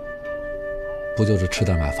不就是吃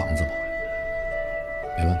点买房子吗？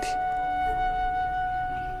没问题。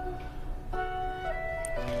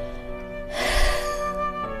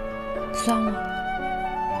算了，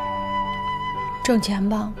挣钱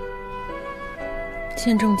吧，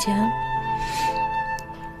先挣钱，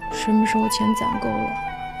什么时候钱攒够了，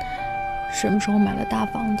什么时候买了大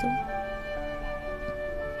房子，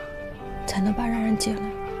才能把冉冉接来。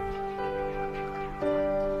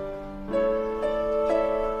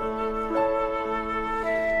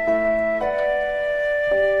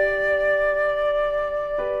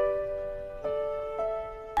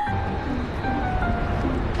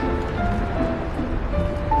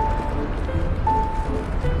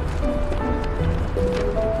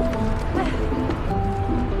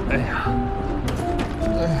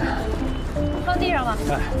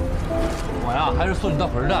还是送你到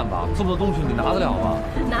火车站吧，这么多东西你拿得了吗？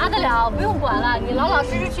拿得了，不用管了。你老老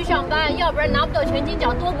实实去上班，要不然拿不到全勤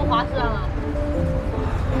奖，多不划算啊！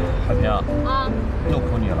海平啊，又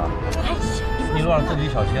苦你了。哎呀，你路上自己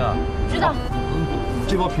小心啊。知道。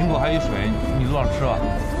这包苹果还有水，你路上吃啊？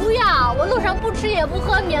不要，我路上不吃也不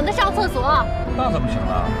喝，免得上厕所。那怎么行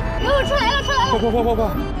呢？我出来了，出来了！快！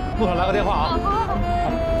路上来个电话啊！好。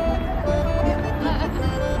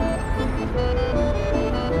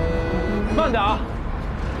慢点啊！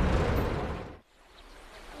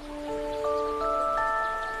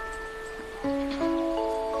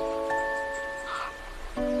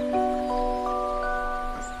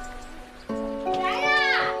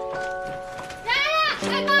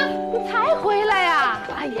哎妈，你才回来呀？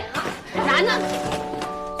哎呀，然呢？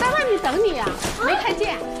在外面等你呀，没看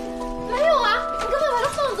见？没有啊，你干嘛把他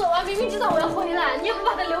放走啊？明明知道我要回来，你也不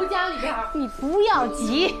把他留家里边。你不要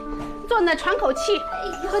急。坐那喘口气，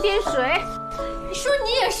喝点水。你说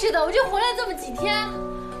你也是的，我就回来这么几天，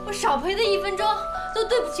我少赔的1分钟都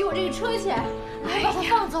对不起我这个车钱，还把他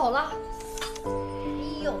放走了。哎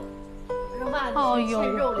呦，扔袜子嵌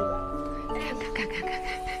肉里边。哎呀，看，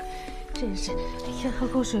真是，哎呀，喝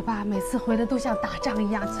口水吧。每次回来都像打仗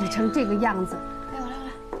一样，挤成这个样子。来，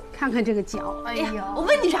看看这个脚，哎呀，我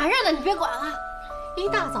问你然然呢，你别管了。一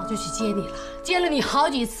大早就去接你了，接了你好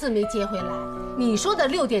几次没接回来。你说的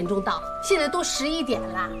6点钟到，现在都11点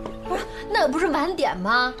了。不是，那不是晚点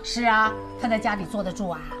吗？是啊，他在家里坐得住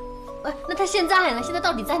啊。哎，那他现在呢？现在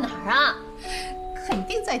到底在哪儿啊？肯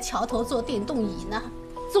定在桥头坐电动椅呢，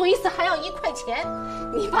坐一次还要1块钱。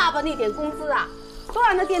你爸爸那点工资啊，都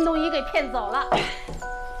让那电动椅给骗走了。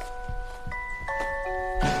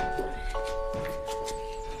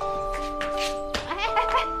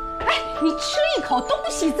你吃一口东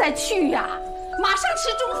西再去呀，马上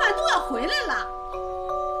吃中饭都要回来了。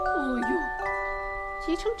哦呦，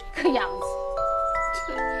急成这个样子。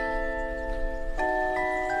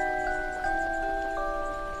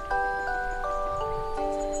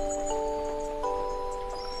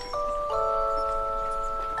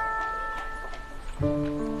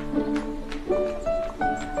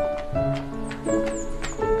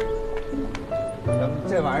咱们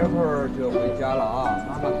再晚一会儿就回家了啊，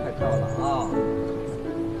妈妈快到了啊。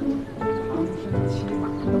长身骑马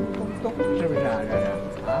咚，是不是啊，冉冉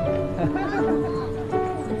啊？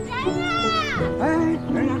哎，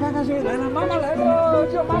冉冉快睡，冉冉妈妈来了，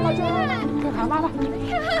叫妈妈，快喊妈妈！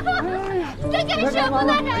在干什么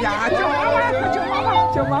呢？呀，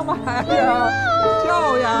叫妈妈！哎呀，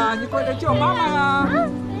叫呀，你快点叫妈妈呀！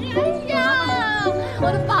哎呀，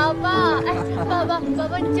我的宝宝，哎，宝宝，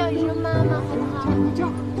你叫一声妈妈好不好？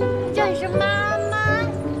叫一声妈妈。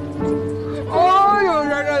哦呦，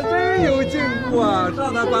冉冉真有劲！姑啊，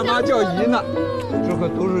让他爸妈叫姨呢，这可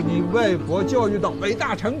都是你外婆教育的伟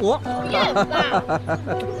大成果。妈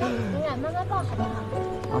妈抱好不好？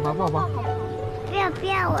妈妈抱抱。不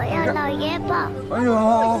要，我要老爷抱。哎呦，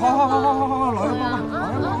好，老爷抱吧，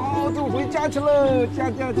好，走回家去喽，家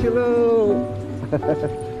去喽。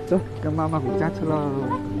走，跟妈妈回家去喽。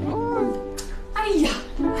哎呀，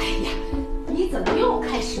你怎么又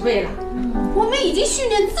开始喂了？我们已经训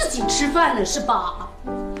练自己吃饭了，是吧？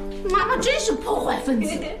妈妈真是破坏分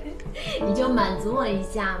子。你就满足我一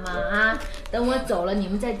下嘛啊！等我走了，你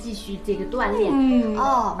们再继续这个锻炼。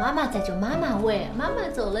哦，妈妈在就妈妈喂，妈妈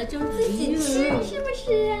走了就自己吃，是不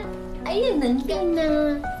是？哎呀，能干呢！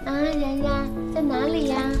啊，然然在哪里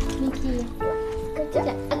呀 ，Miki？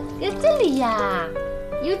 这里呀，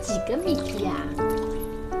有几个 Miki 呀？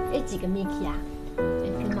有几个 Miki 呀？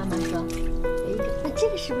跟妈妈说，有一个。那这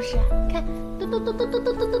个是不是？看，嘟，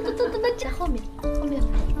在后面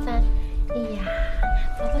翻。哎呀，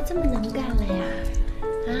宝宝这么能干了呀！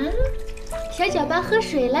啊，小脚巴喝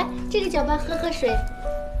水来，这个脚巴喝水。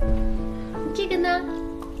这个呢？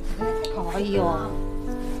哎呦，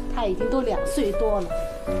他已经都2岁多了，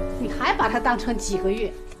你还把他当成几个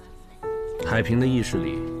月？海平的意识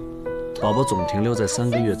里，宝宝总停留在3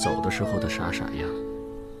个月走的时候的傻样。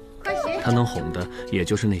他能哄的也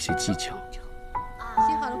就是那些技巧。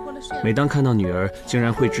每当看到女儿竟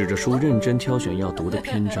然会指着书认真挑选要读的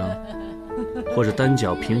篇章，或者单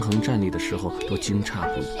脚平衡站立的时候，都惊诧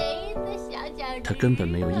不已。他根本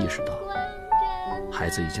没有意识到，孩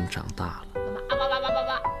子已经长大了。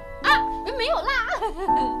啊，没有啦！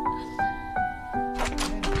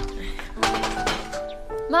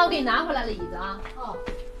妈，我给你拿回来了椅子啊。哦。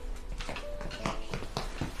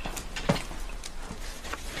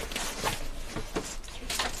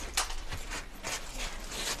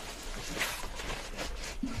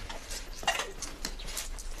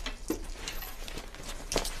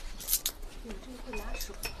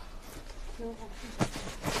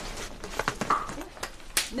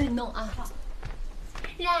弄啊！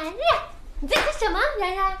然然，你在干什么？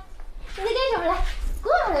然然，你在干什么？来，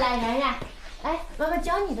过来，然然，来，妈妈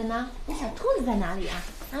教你的呢。那小兔子在哪里啊？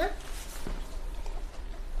啊？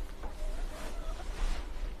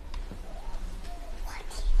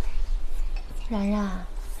然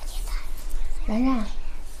然，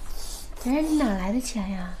你哪来的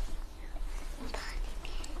钱呀？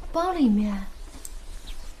包里面。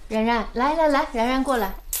然然，来，然然过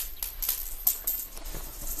来。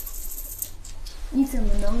你怎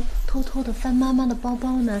么能偷偷的翻妈妈的包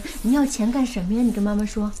包呢？你要钱干什么呀？你跟妈妈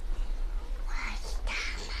说。我要骑马。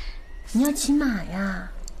你要骑马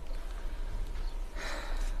呀？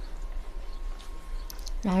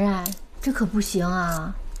然然，这可不行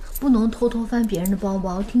啊！不能偷偷翻别人的包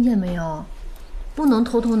包，听见没有？不能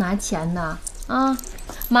偷偷拿钱的啊！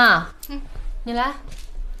妈，你来。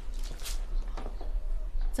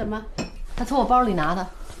怎么？他从我包里拿的。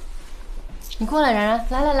你过来，然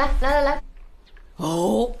然，来。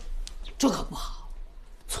哦，这可不好！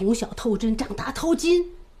从小偷针，长大偷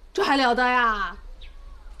金，这还了得呀？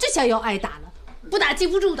这下要挨打了，不打记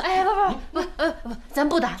不住的。哎，不，咱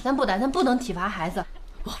不打，咱不能体罚孩子。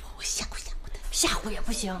我吓唬他，吓唬也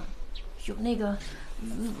不行，有那个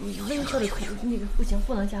微笑的那个不行，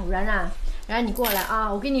不能吓唬。然然，你过来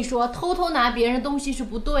啊！我跟你说，偷偷拿别人的东西是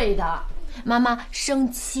不对的。妈妈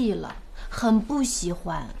生气了，很不喜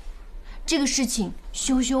欢，这个事情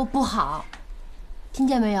羞不好。听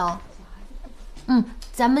见没有？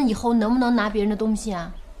咱们以后能不能拿别人的东西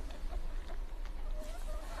啊？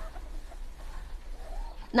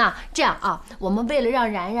那这样啊，我们为了让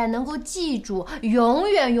然然能够记住，永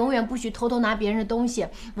远不许偷偷拿别人的东西，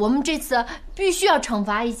我们这次必须要惩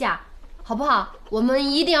罚一下，好不好？我们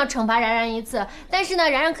一定要惩罚然然一次。但是呢，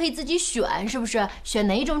然然可以自己选，是不是？选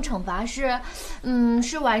哪一种惩罚？是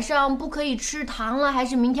晚上不可以吃糖了，还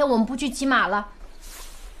是明天我们不去骑马了？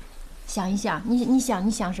想一想，你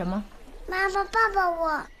想什么？妈妈，抱抱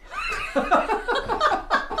我。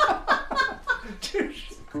真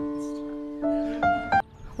是。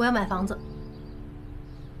我要买房子。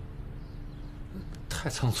太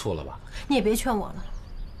仓促了吧？你也别劝我了，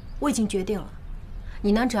我已经决定了。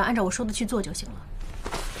你呢，只要按照我说的去做就行了。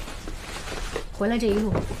回来这一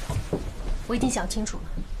路，我已经想清楚了。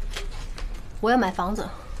我要买房子，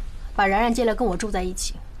把然然接来跟我住在一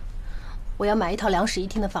起。我要买一套2室1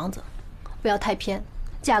厅的房子。不要太偏，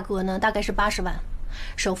价格呢大概是80万，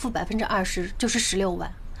首付20%就是16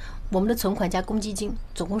万，我们的存款加公积金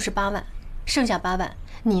总共是8万，剩下8万，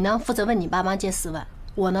你呢负责问你爸妈借4万，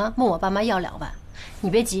我呢问我爸妈要2万。你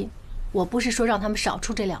别急，我不是说让他们少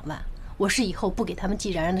出这2万，我是以后不给他们寄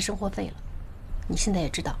然然的生活费了。你现在也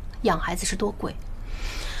知道养孩子是多贵，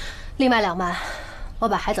另外2万，我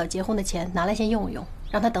把海藻结婚的钱拿来先用一用，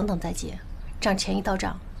让他等等再结，这样钱一到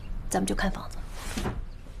账，咱们就看房子。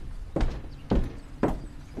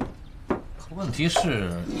可问题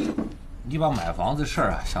是，你把买房子的事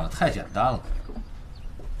儿想得太简单了。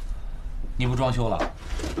你不装修了，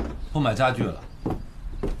不买家具了，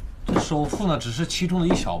这首付呢只是其中的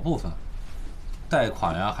一小部分，贷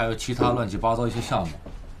款呀，还有其他乱七八糟一些项目，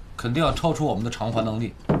肯定要超出我们的偿还能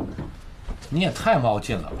力。你也太冒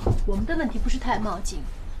进了吧？我们的问题不是太冒进，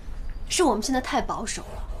是我们现在太保守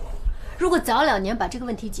了。如果早2年把这个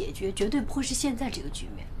问题解决，绝对不会是现在这个局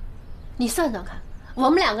面。你算算看，我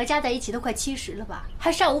们2个加在一起都快70了吧，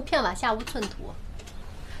还上无片瓦下无寸土。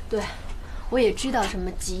对，我也知道什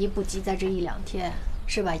么急不急在这1、2天，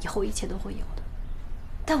是吧？以后一切都会有的。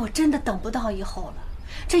但我真的等不到以后了，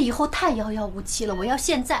这以后太遥遥无期了。我要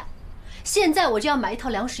现在，现在我就要买一套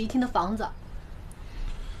2室1厅的房子。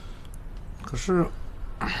可是，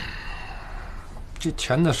这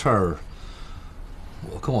钱的事儿，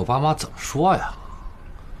我跟我爸妈怎么说呀？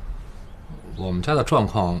我们家的状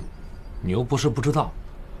况，你又不是不知道。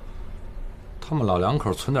他们老2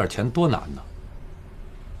口存点钱多难呢，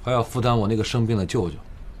还要负担我那个生病的舅舅。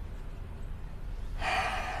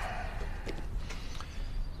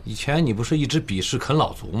以前你不是一直鄙视啃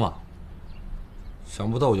老族吗？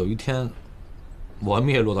想不到有一天，我们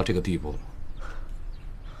也落到这个地步了。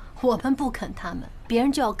我们不啃他们，别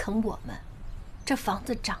人就要啃我们。这房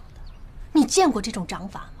子涨的，你见过这种涨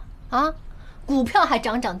法吗？啊，股票还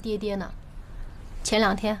涨涨跌跌呢。前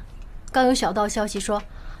2天，刚有小道消息说，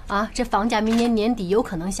啊，这房价明年年底有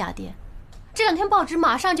可能下跌。这2天报纸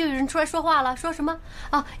马上就有人出来说话了，说什么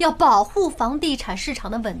啊，要保护房地产市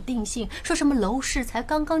场的稳定性，说什么楼市才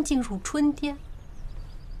刚刚进入春天，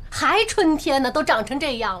还春天呢，都涨成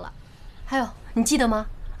这样了。还有，你记得吗？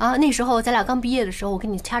啊，那时候咱俩刚毕业的时候，我给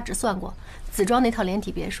你掐指算过，紫庄那套连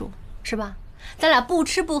体别墅，是吧？咱俩不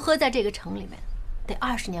吃不喝在这个城里面，得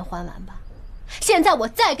20年还完吧。现在我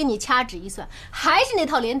再给你掐指一算，还是那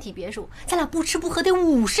套连体别墅，咱俩不吃不喝得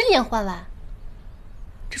50年还完。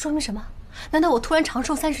这说明什么？难道我突然长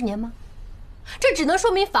寿30年吗？这只能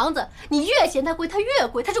说明房子，你越嫌它贵，它越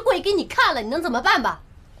贵，它就贵给你看了，你能怎么办吧？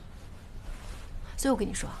所以我跟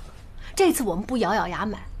你说，这次我们不咬咬牙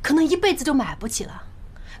买，可能一辈子就买不起了。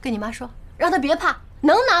跟你妈说，让她别怕，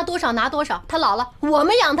能拿多少拿多少。她老了，我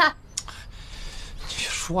们养她。你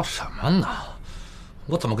说什么呢？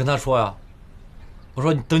我怎么跟她说呀？我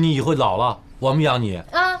说等你以后老了，我们养你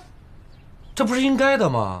啊，这不是应该的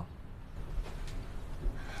吗？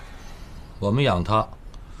我们养她，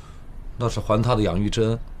那是还她的养育之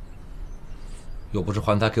恩，又不是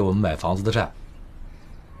还她给我们买房子的债。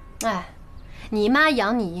哎，你妈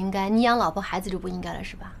养你应该，你养老婆孩子就不应该了，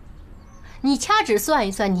是吧？你掐指算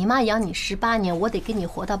一算，你妈养你18年，我得跟你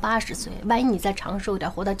活到80岁。万一你再长寿一点，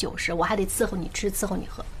活到90，我还得伺候你吃，伺候你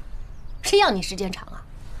喝，谁要你时间长啊？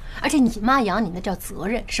而且你妈养你那叫责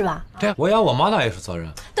任，是吧？对，我养我妈那也是责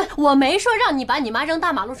任。对，我没说让你把你妈扔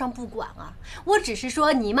大马路上不管啊，我只是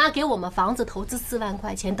说你妈给我们房子投资4万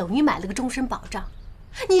块钱，等于买了个终身保障。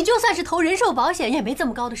你就算是投人寿保险，也没这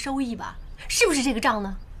么高的收益吧？是不是这个账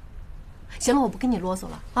呢？行了，我不跟你啰嗦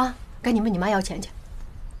了啊，赶紧问你妈要钱去。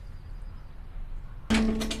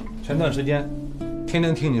前段时间，天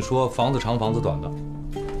天听你说房子长房子短的。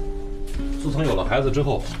自从有了孩子之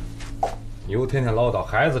后，你又天天唠叨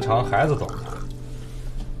孩子长孩子短，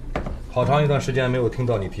好长一段时间没有听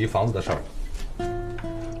到你提房子的事儿。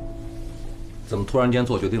怎么突然间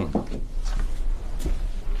做决定了呢？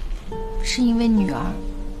是因为女儿，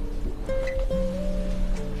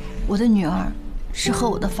我的女儿是和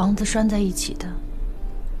我的房子拴在一起的，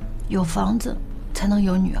有房子才能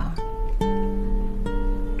有女儿。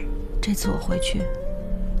这次我回去，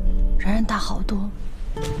然然大好多，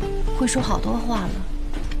会说好多话了。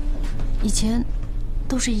以前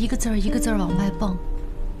都是一个字儿一个字儿往外蹦，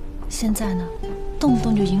现在呢，动不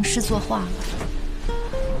动就吟诗作画了。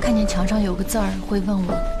看见墙上有个字儿，会问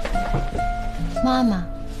我：“妈妈，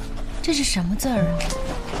这是什么字儿啊？”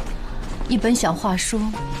一本小画书，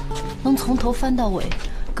能从头翻到尾，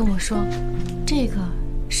跟我说：“这个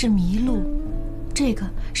是麋鹿，这个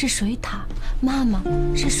是水獭。妈妈，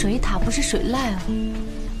是水獭，不是水濑啊！”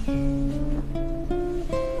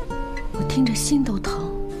我听着心都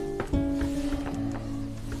疼。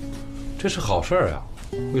这是好事儿呀，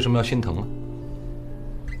为什么要心疼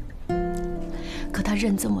呢？可他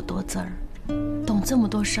认这么多字儿，懂这么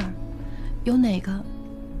多事儿，有哪个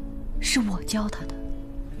是我教他的？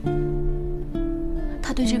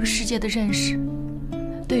他对这个世界的认识，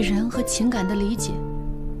对人和情感的理解，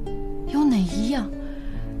有哪一样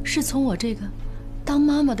是从我这个当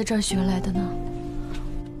妈妈的这儿学来的呢？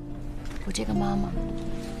我这个妈妈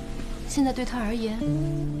现在对他而言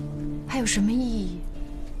还有什么意义？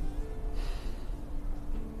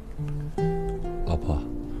老婆，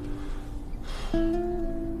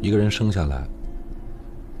一个人生下来，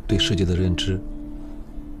对世界的认知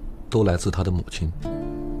都来自他的母亲。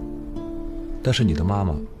但是你的妈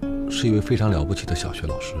妈是一位非常了不起的小学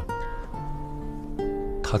老师，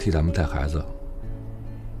她替咱们带孩子，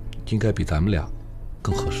应该比咱们俩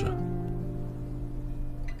更合适。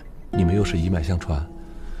你们又是一脉相传，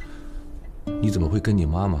你怎么会跟你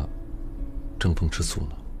妈妈争风吃醋呢？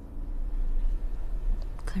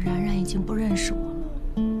可然然已经不认识我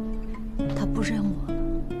了，他不认我了。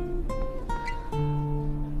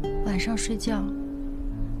晚上睡觉，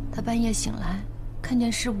他半夜醒来，看见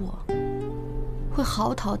是我，会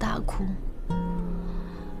嚎啕大哭。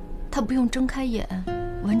他不用睁开眼，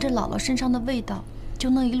闻着姥姥身上的味道，就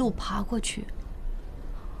能一路爬过去。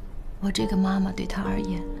我这个妈妈对他而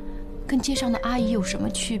言，跟街上的阿姨有什么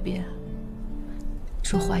区别？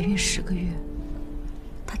说怀孕10个月，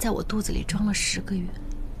她在我肚子里装了10个月。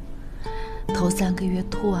头3个月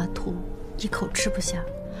吐啊吐，一口吃不下；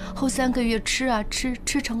后3个月吃啊吃，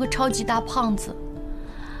吃成个超级大胖子。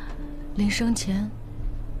临生前，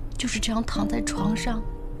就是这样躺在床上，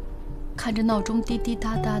看着闹钟滴滴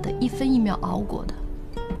答答的，1分1秒熬过的。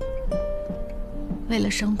为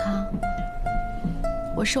了生他，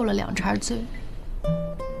我受了2茬罪。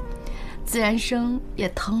自然生也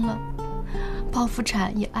疼了，剖腹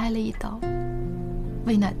产也挨了1刀，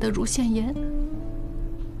喂奶得乳腺炎，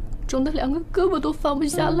肿得2个胳膊都放不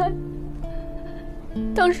下来，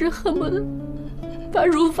当时恨不得把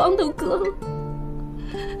乳房都割了。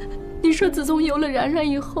你说自从有了然然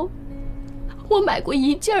以后，我买过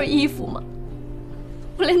1件衣服吗？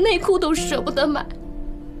我连内裤都舍不得买。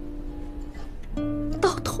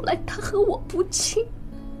到头来他和我不亲。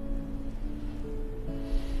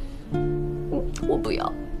我不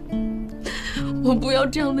要，我不要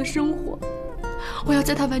这样的生活。我要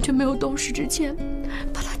在他完全没有懂事之前，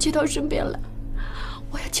把他接到身边来。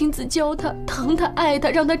我要亲自教他、疼他、爱他，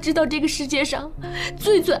让他知道这个世界上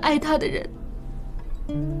最最爱他的人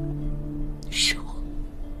是我。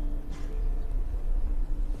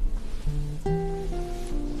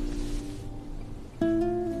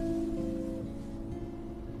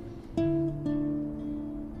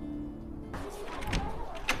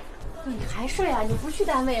你还睡啊？你不去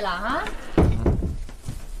单位了啊？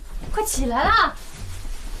快起来啦，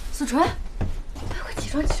素纯！快起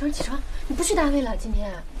床，起床，起床！你不去单位了今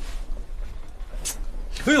天？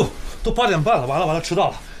哎呦，都8点半了，完了完了，迟到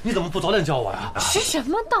了！你怎么不早点叫我呀？迟什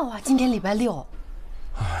么到啊？今天礼拜6。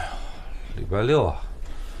哎呀，礼拜6啊，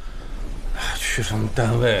去什么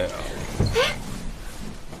单位啊？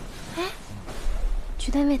哎，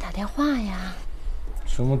去单位打电话呀？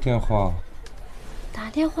什么电话？打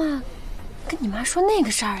电话跟你妈说那个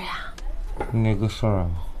事儿呀？哪个事儿啊？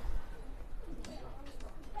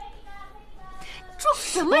装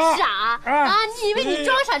什么傻啊！你以为你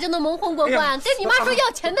装傻就能蒙混过关？跟你妈说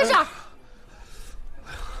要钱的事儿。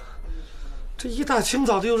这一大清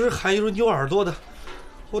早的又是喊又是扭耳朵的，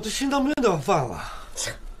我的心脏病都要犯了。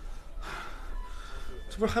这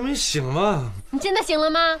不是还没醒吗？你现在醒了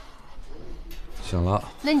吗？醒了。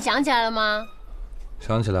那你想起来了吗？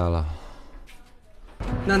想起来了。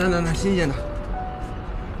那，新鲜的。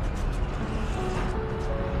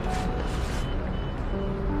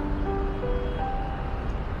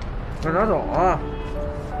往哪走啊？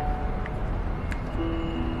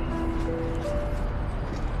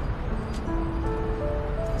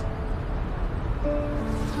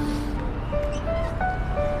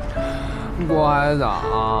乖的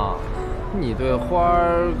啊，你对花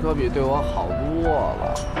儿可比对我好多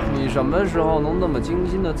了。你什么时候能那么精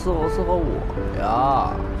心的伺候我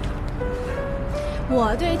呀？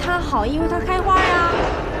我对它好，因为它开花呀。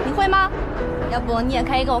你会吗？要不你也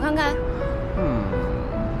开一个我看看？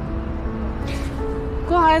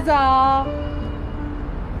乖孩子，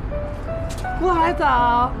乖孩子，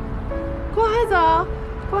乖孩子，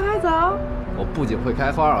乖孩子，我不仅会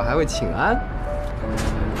开花，我还会请安。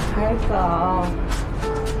孩子，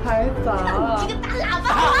孩子，你这个大喇叭！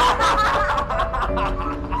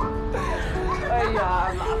哎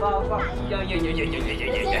呀，喇叭放！呀！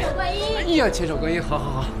千手观音！哎呀，千手观音，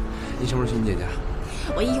好，你什么时候去你姐家？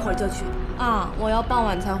我一会儿就去啊，我要傍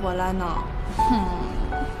晚才回来呢。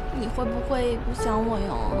你会不会不想我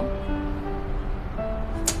哟？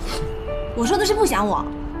我说的是不想我。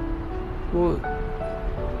我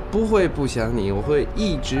不会不想你，我会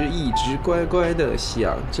一直乖乖的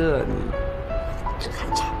想着你。这还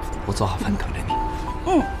差不多，我做好饭等着你。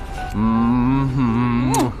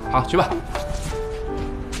好，去吧。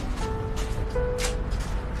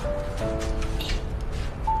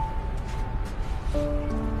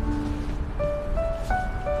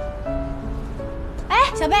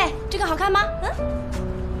小贝，这个好看吗？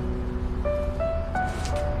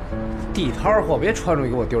地摊货别穿出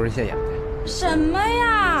去给我丢人现眼的。什么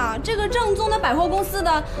呀？这个正宗的百货公司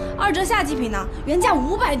的2折夏季品呢，原价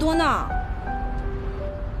500多呢。